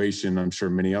situation, I'm sure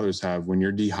many others have, when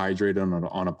you're dehydrated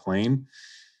on a plane,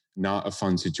 not a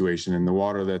fun situation. And the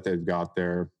water that they've got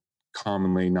there,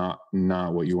 commonly not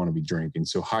what you want to be drinking.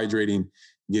 So hydrating,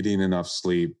 getting enough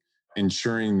sleep,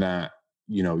 ensuring that,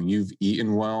 you've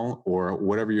eaten well, or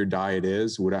whatever your diet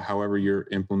is, however you're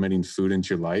implementing food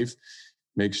into your life,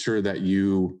 make sure that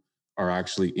you are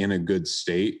actually in a good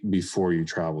state before you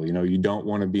travel. You don't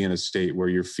want to be in a state where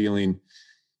you're feeling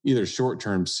either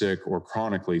short-term sick or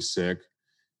chronically sick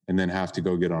and then have to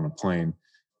go get on a plane.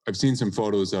 I've seen some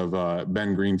photos of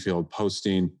Ben Greenfield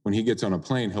posting when he gets on a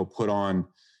plane, he'll put on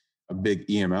a big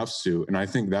EMF suit. And I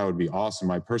think that would be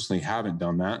awesome. I personally haven't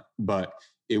done that, but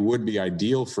it would be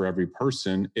ideal for every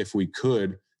person if we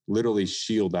could literally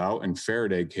shield out and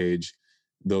Faraday cage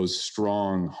those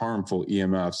strong, harmful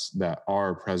EMFs that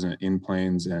are present in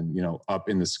planes and, up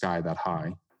in the sky that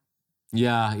high.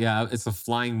 Yeah, it's a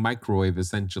flying microwave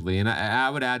essentially. And I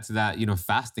would add to that,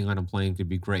 fasting on a plane could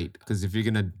be great because if you're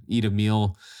gonna eat a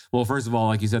meal, well, first of all,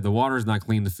 like you said, the water's not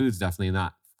clean, the food's definitely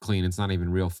not clean. It's not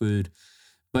even real food.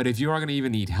 But if you are gonna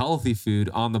even eat healthy food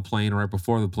on the plane or right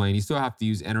before the plane, you still have to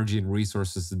use energy and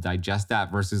resources to digest that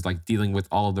versus like dealing with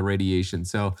all of the radiation.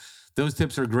 So those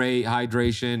tips are great.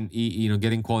 Hydration,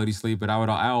 getting quality sleep. But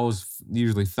I always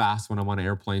usually fast when I'm on an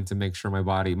airplane to make sure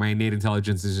my innate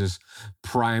intelligence is just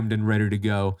primed and ready to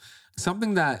go.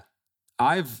 Something that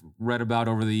I've read about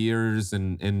over the years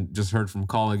and just heard from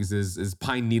colleagues is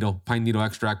pine needle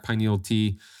extract, pine needle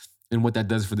tea, and what that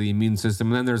does for the immune system.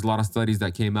 And then there's a lot of studies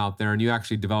that came out there, and you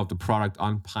actually developed a product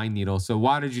on pine needle. So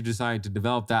why did you decide to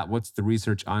develop that? What's the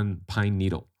research on pine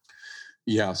needle?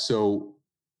 Yeah, so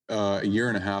a year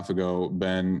and a half ago,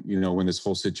 Ben, when this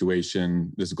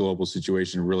global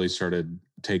situation really started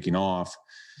taking off,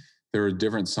 there were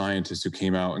different scientists who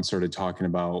came out and started talking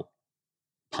about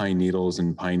pine needles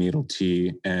and pine needle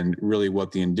tea and really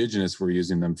what the indigenous were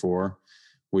using them for,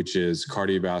 which is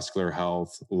cardiovascular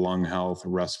health, lung health,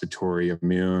 respiratory,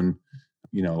 immune,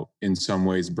 in some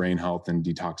ways, brain health and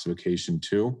detoxification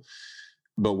too.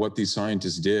 But what these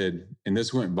scientists did, and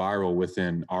this went viral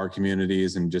within our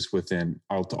communities and just within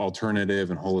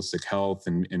alternative and holistic health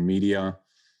and media,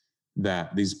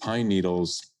 that these pine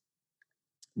needles,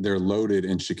 they're loaded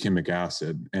in shikimic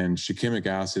acid. And shikimic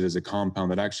acid is a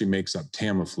compound that actually makes up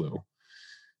Tamiflu.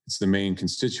 It's the main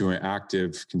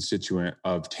active constituent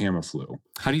of Tamiflu.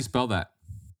 How do you spell that?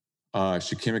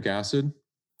 Shikimic acid?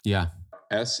 Yeah.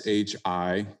 SHIKIMIC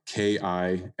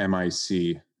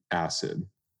acid.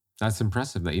 That's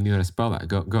impressive that you knew how to spell that.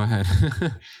 Go ahead.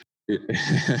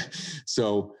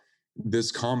 So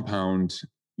this compound,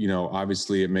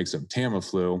 obviously it makes up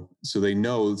Tamiflu. So they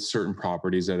know certain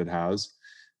properties that it has.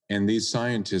 And these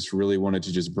scientists really wanted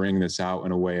to just bring this out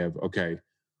in a way of, okay,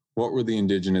 what were the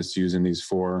indigenous using these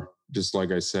for? Just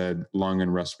like I said, lung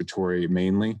and respiratory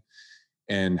mainly.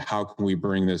 And how can we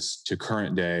bring this to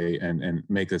current day and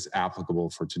make this applicable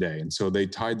for today? And so they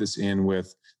tied this in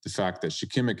with the fact that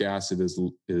shikimic acid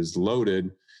is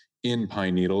loaded in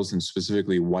pine needles and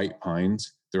specifically white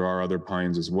pines. There are other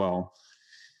pines as well.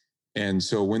 And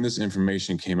so when this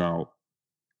information came out,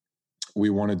 we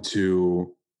wanted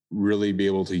to really be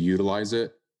able to utilize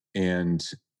it. And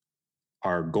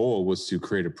our goal was to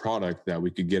create a product that we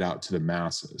could get out to the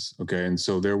masses. Okay. And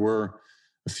so there were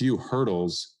a few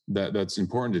hurdles that's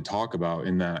important to talk about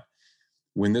in that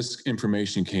when this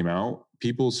information came out,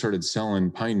 people started selling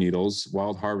pine needles,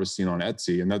 wild harvesting on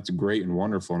Etsy, and that's great and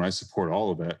wonderful. And I support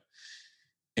all of it.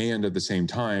 And at the same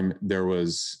time, there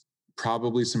was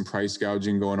probably some price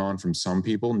gouging going on from some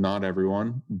people, not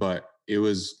everyone, but it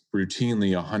was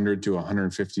routinely $100 to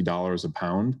 $150 a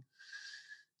pound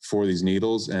for these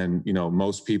needles. And,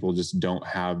 most people just don't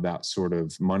have that sort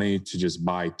of money to just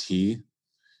buy tea.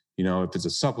 If it's a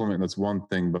supplement, that's one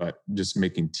thing, but just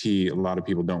making tea, a lot of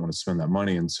people don't want to spend that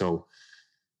money. And so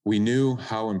we knew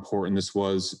how important this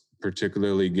was,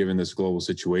 particularly given this global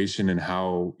situation and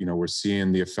how, we're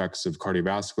seeing the effects of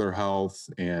cardiovascular health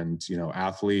and,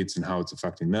 athletes and how it's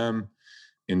affecting them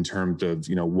in terms of,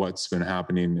 what's been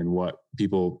happening and what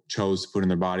people chose to put in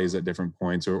their bodies at different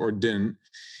points or didn't.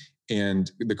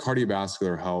 And the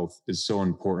cardiovascular health is so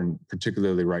important,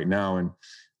 particularly right now. And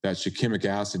that shikimic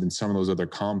acid and some of those other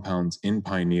compounds in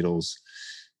pine needles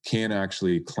can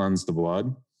actually cleanse the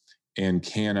blood and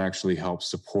can actually help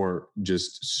support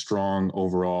just strong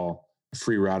overall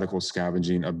free radical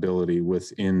scavenging ability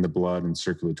within the blood and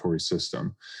circulatory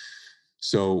system.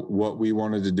 So what we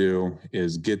wanted to do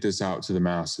is get this out to the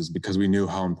masses because we knew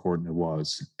how important it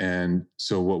was. And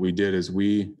so what we did is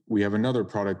we have another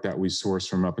product that we source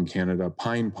from up in Canada,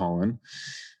 pine pollen,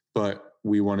 but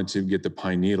we wanted to get the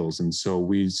pine needles. And so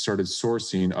we started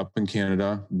sourcing up in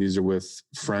Canada. These are with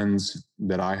friends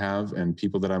that I have and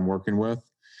people that I'm working with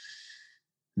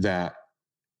that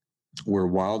we're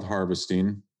wild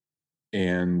harvesting.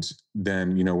 And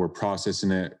then, we're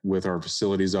processing it with our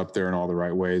facilities up there in all the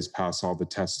right ways, pass all the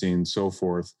testing, so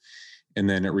forth. And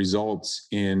then it results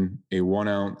in a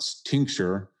 1-ounce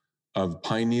tincture of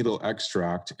pine needle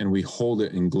extract, and we hold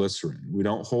it in glycerin. We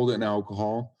don't hold it in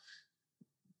alcohol.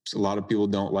 A lot of people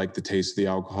don't like the taste of the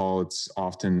alcohol. It's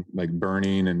often like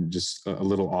burning and just a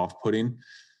little off-putting.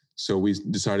 So we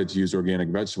decided to use organic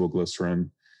vegetable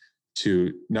glycerin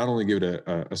to not only give it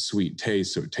a sweet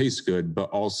taste, so it tastes good, but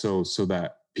also so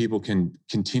that people can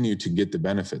continue to get the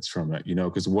benefits from it,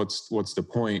 because what's the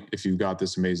point if you've got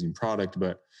this amazing product,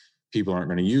 but people aren't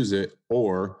going to use it,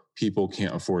 or people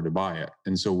can't afford to buy it.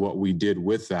 And so what we did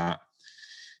with that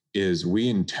is we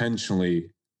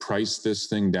intentionally priced this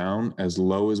thing down as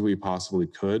low as we possibly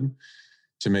could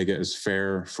to make it as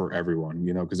fair for everyone,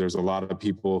 because there's a lot of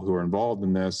people who are involved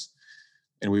in this.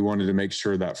 And we wanted to make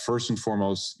sure that first and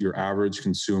foremost, your average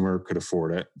consumer could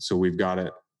afford it. So we've got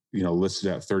it,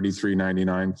 listed at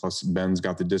 $33.99, plus Ben's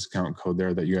got the discount code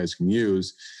there that you guys can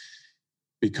use,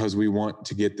 because we want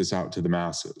to get this out to the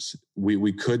masses.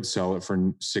 We could sell it for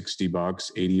 $60,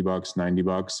 $80,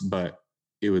 $90, but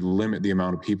it would limit the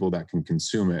amount of people that can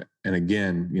consume it. And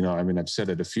again, I've said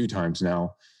it a few times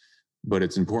now, but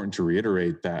it's important to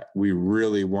reiterate that we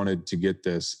really wanted to get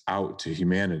this out to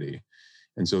humanity.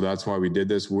 And so that's why we did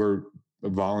this. We're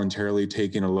voluntarily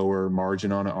taking a lower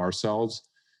margin on it ourselves,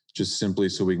 just simply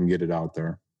so we can get it out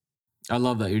there. I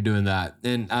love that you're doing that.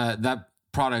 And that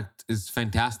product is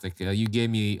fantastic. You gave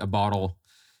me a bottle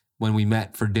when we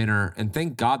met for dinner, and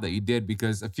thank God that you did,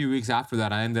 because a few weeks after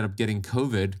that, I ended up getting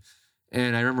COVID.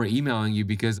 And I remember emailing you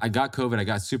because I got COVID. I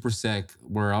got super sick,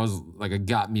 where I was like, it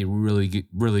got me really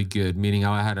good, meaning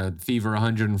I had a fever,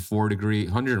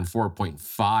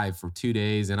 104.5 for 2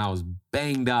 days, and I was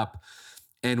banged up.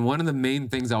 And one of the main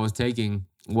things I was taking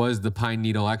was the pine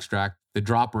needle extract, the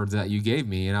dropper that you gave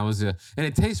me. And and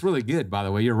it tastes really good, by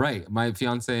the way. You're right. My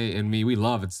fiance and me, we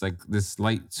love it's like this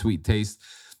light, sweet taste.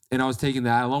 And I was taking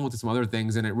that along with some other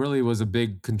things, and it really was a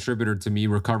big contributor to me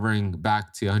recovering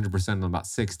back to 100% in about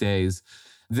 6 days.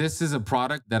 This is a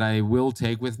product that I will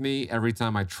take with me every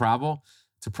time I travel.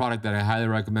 It's a product that I highly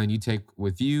recommend you take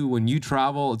with you when you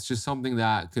travel. It's just something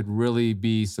that could really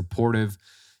be supportive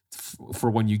for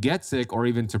when you get sick, or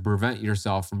even to prevent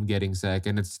yourself from getting sick.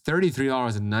 And it's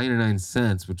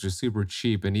 $33.99, which is super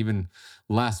cheap, and even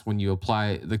less when you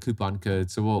apply the coupon code.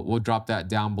 So we'll drop that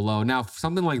down below. Now,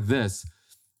 something like this,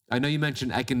 I know you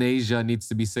mentioned echinacea needs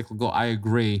to be cyclical. I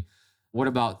agree. What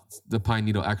about the pine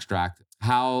needle extract?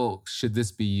 How should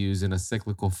this be used in a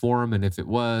cyclical form? And if it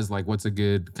was, like, what's a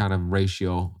good kind of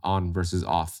ratio on versus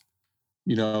off?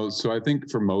 So I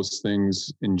think for most things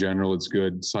in general, it's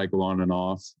good cycle on and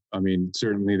off.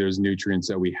 Certainly there's nutrients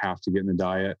that we have to get in the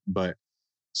diet, but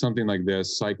something like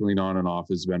this, cycling on and off,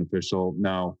 is beneficial.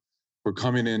 Now, we're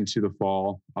coming into the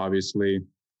fall, obviously.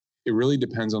 It really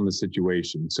depends on the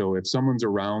situation. So if someone's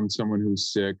around someone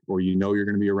who's sick, or you're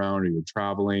going to be around, or you're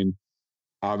traveling,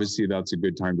 obviously that's a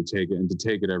good time to take it, and to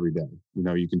take it every day.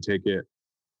 You can take it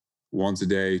once a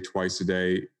day, twice a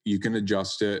day. You can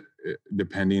adjust it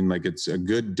depending, like it's a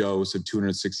good dose of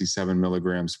 267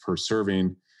 milligrams per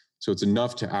serving. So it's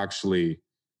enough to actually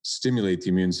stimulate the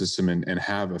immune system and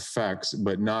have effects,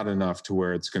 but not enough to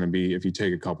where it's going to be, if you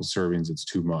take a couple servings, it's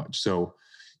too much. So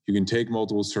you can take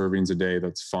multiple servings a day.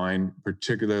 That's fine,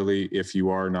 particularly if you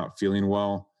are not feeling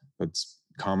well. That's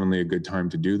commonly a good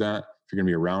time to do that if you're going to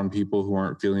be around people who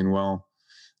aren't feeling well.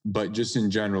 But just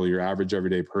in general, your average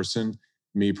everyday person,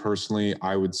 me personally,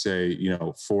 I would say,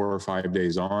 4 or 5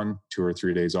 days on, 2 or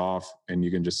 3 days off, and you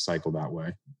can just cycle that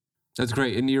way. That's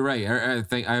great. And you're right.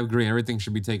 I agree. Everything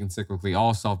should be taken cyclically,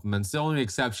 all supplements. The only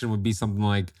exception would be something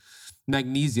like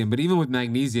magnesium. But even with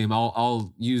magnesium,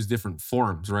 I'll use different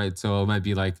forms, right? So it might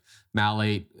be like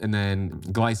malate, and then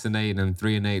glycinate, and then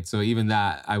threonate. So even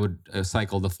that, I would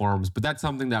cycle the forms. But that's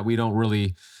something that we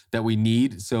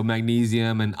need. So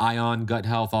magnesium and ion gut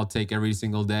health, I'll take every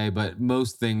single day. But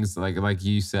most things, like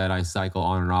you said, I cycle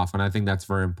on and off. And I think that's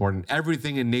very important.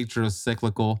 Everything in nature is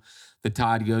cyclical. The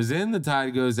tide goes in, the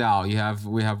tide goes out.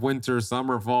 We have winter,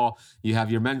 summer, fall. You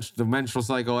have the menstrual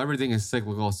cycle. Everything is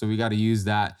cyclical. So we got to use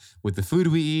that with the food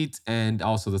we eat and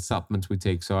also the supplements we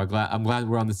take. So I'm glad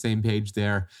we're on the same page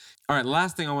there. All right,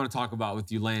 last thing I want to talk about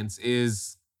with you, Lance,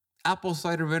 is apple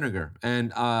cider vinegar.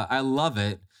 And I love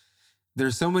it.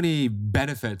 There's so many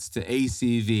benefits to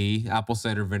ACV, apple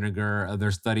cider vinegar.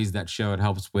 There's studies that show it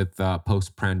helps with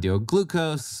postprandial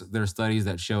glucose. There's studies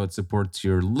that show it supports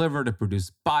your liver to produce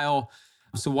bile.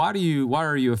 So why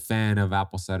are you a fan of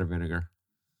apple cider vinegar?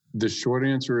 The short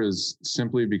answer is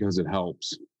simply because it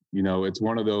helps. It's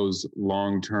one of those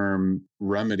long-term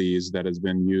remedies that has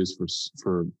been used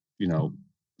for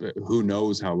who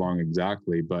knows how long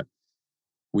exactly, but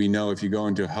we know if you go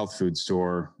into a health food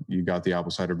store, you got the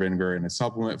apple cider vinegar in a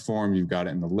supplement form, you've got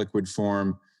it in the liquid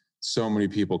form. So many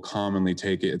people commonly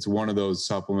take it. It's one of those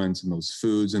supplements and those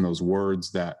foods and those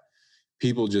words that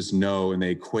people just know, and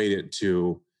they equate it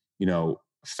to,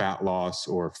 fat loss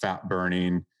or fat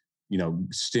burning,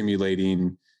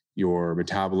 stimulating your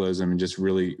metabolism and just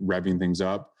really revving things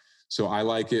up. So I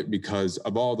like it because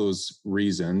of all those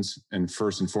reasons. And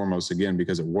first and foremost, again,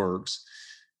 because it works.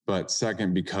 But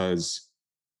second, because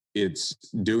it's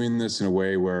doing this in a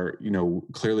way where,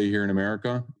 clearly here in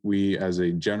America, we as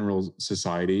a general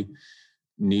society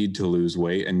need to lose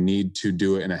weight and need to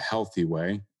do it in a healthy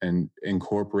way and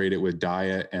incorporate it with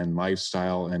diet and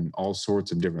lifestyle and all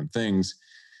sorts of different things.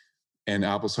 And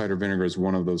apple cider vinegar is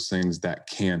one of those things that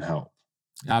can help.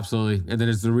 Absolutely. And then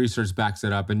as the research backs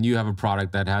it up, and you have a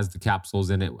product that has the capsules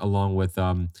in it along with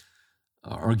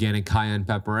organic cayenne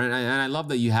pepper. And I love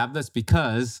that you have this,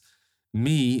 because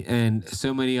me and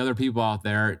so many other people out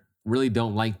there really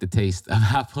don't like the taste of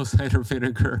apple cider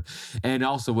vinegar, and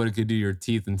also what it could do to your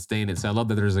teeth and stain it. So I love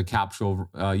that there's a capsule,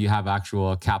 you have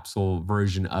actual capsule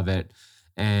version of it.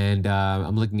 And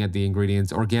I'm looking at the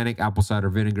ingredients: organic apple cider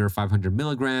vinegar, 500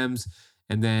 milligrams,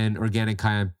 and then organic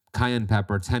cayenne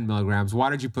pepper, 10 milligrams.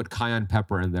 Why did you put cayenne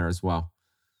pepper in there as well?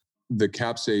 The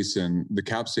capsaicin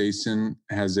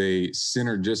has a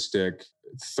synergistic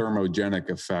thermogenic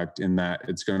effect in that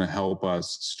it's going to help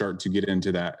us start to get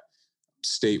into that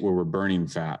state where we're burning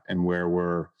fat and where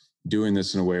we're doing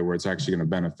this in a way where it's actually going to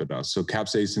benefit us. So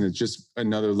capsaicin is just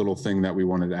another little thing that we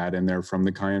wanted to add in there from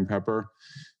the cayenne pepper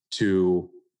to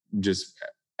just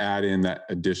add in that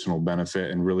additional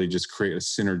benefit and really just create a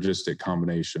synergistic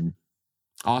combination.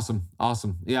 Awesome.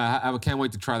 Yeah, I can't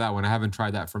wait to try that one. I haven't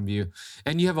tried that from you.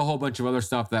 And you have a whole bunch of other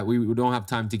stuff that we don't have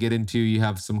time to get into. You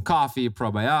have some coffee,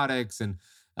 probiotics, and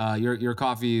your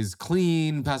coffee is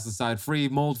clean, pesticide-free,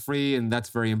 mold-free, and that's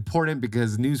very important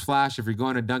because, newsflash, if you're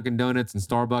going to Dunkin' Donuts and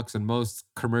Starbucks and most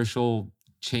commercial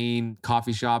chain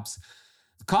coffee shops,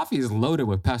 coffee is loaded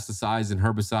with pesticides and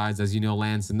herbicides, as you know,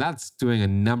 Lance, and that's doing a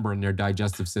number in their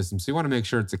digestive system. So you want to make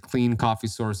sure it's a clean coffee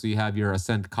source, so you have your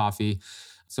Ascent coffee.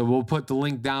 So we'll put the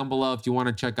link down below if you want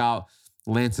to check out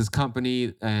Lance's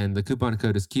company, and the coupon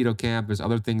code is KetoCamp. There's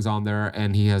other things on there,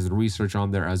 and he has the research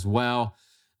on there as well.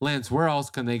 Lance, where else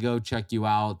can they go check you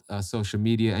out? Social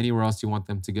media, anywhere else you want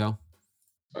them to go?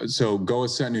 So Go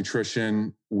Ascent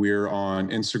Nutrition. We're on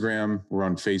Instagram, we're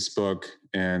on Facebook,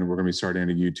 and we're going to be starting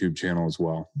a YouTube channel as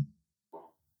well.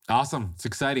 Awesome. It's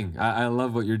exciting. I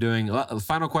love what you're doing.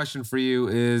 Final question for you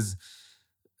is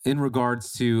in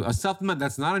regards to a supplement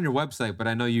that's not on your website, but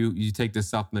I know you take this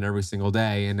supplement every single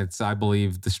day, and it's, I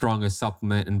believe, the strongest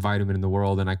supplement and vitamin in the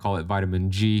world, and I call it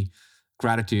vitamin G.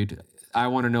 Gratitude. I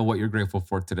want to know what you're grateful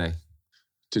for today.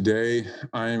 Today,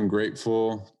 I am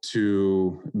grateful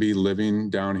to be living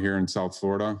down here in South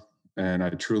Florida. And I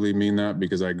truly mean that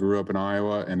because I grew up in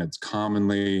Iowa, and it's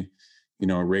commonly,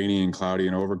 rainy and cloudy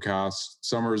and overcast.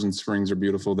 Summers and springs are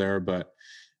beautiful there, but,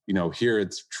 here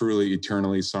it's truly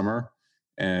eternally summer.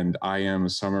 And I am a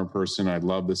summer person. I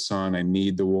love the sun. I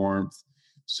need the warmth.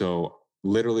 So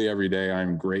literally every day,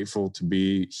 I'm grateful to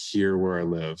be here where I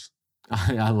live.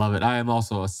 I love it. I am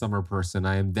also a summer person.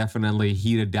 I am definitely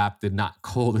heat adapted, not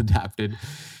cold adapted.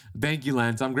 Thank you,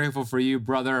 Lance. I'm grateful for you,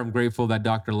 brother. I'm grateful that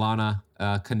Dr. Lana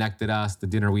connected us, the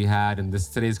dinner we had, and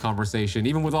today's conversation.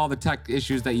 Even with all the tech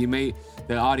issues that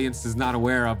the audience is not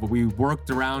aware of, but we worked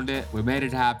around it. We made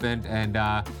it happen. And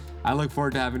I look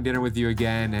forward to having dinner with you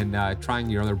again and trying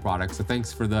your other products. So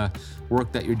thanks for the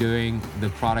work that you're doing, the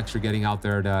products you're getting out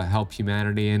there to help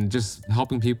humanity and just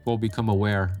helping people become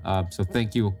aware. So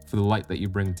thank you for the light that you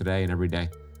bring today and every day.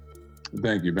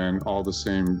 Thank you, Ben. All the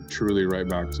same, truly right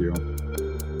back to you.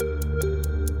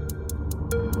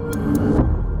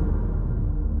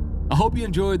 I hope you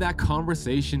enjoyed that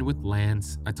conversation with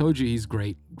Lance. I told you he's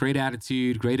great. Great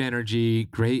attitude, great energy,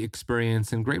 great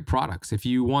experience, and great products. If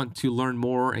you want to learn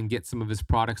more and get some of his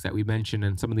products that we mentioned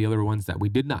and some of the other ones that we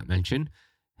did not mention,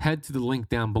 head to the link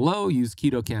down below. Use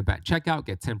KetoCamp at checkout.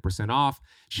 Get 10% off.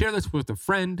 Share this with a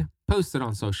friend. Post it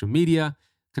on social media.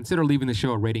 Consider leaving the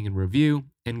show a rating and review.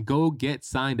 And go get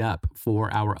signed up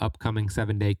for our upcoming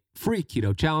 7-day free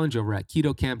keto challenge over at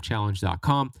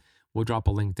ketocampchallenge.com. We'll drop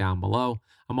a link down below.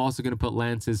 I'm also going to put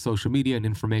Lance's social media and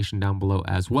information down below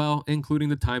as well, including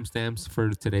the timestamps for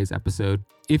today's episode.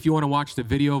 If you want to watch the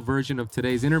video version of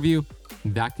today's interview,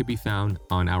 that could be found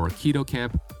on our Keto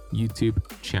Camp YouTube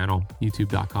channel,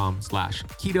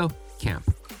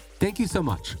 youtube.com/KetoCamp. Thank you so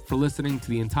much for listening to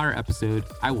the entire episode.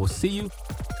 I will see you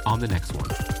on the next one.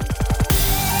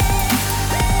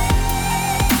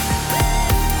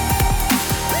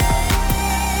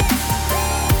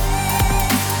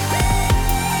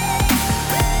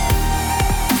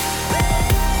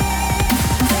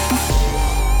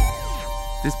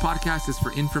 podcast is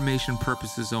for information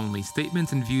purposes only.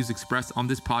 Statements and views expressed on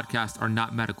this podcast are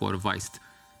not medical advice.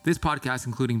 This podcast,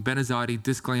 including Benazati,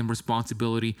 disclaims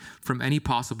responsibility from any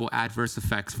possible adverse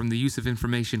effects from the use of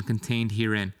information contained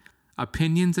herein.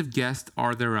 Opinions of guests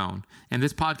are their own, and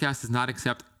this podcast does not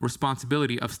accept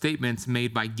responsibility of statements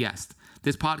made by guests.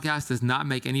 This podcast does not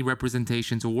make any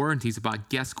representations or warranties about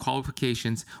guest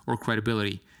qualifications or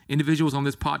credibility. Individuals on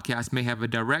this podcast may have a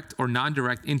direct or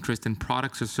non-direct interest in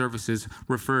products or services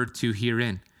referred to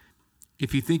herein.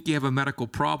 If you think you have a medical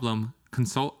problem,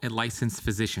 consult a licensed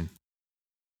physician.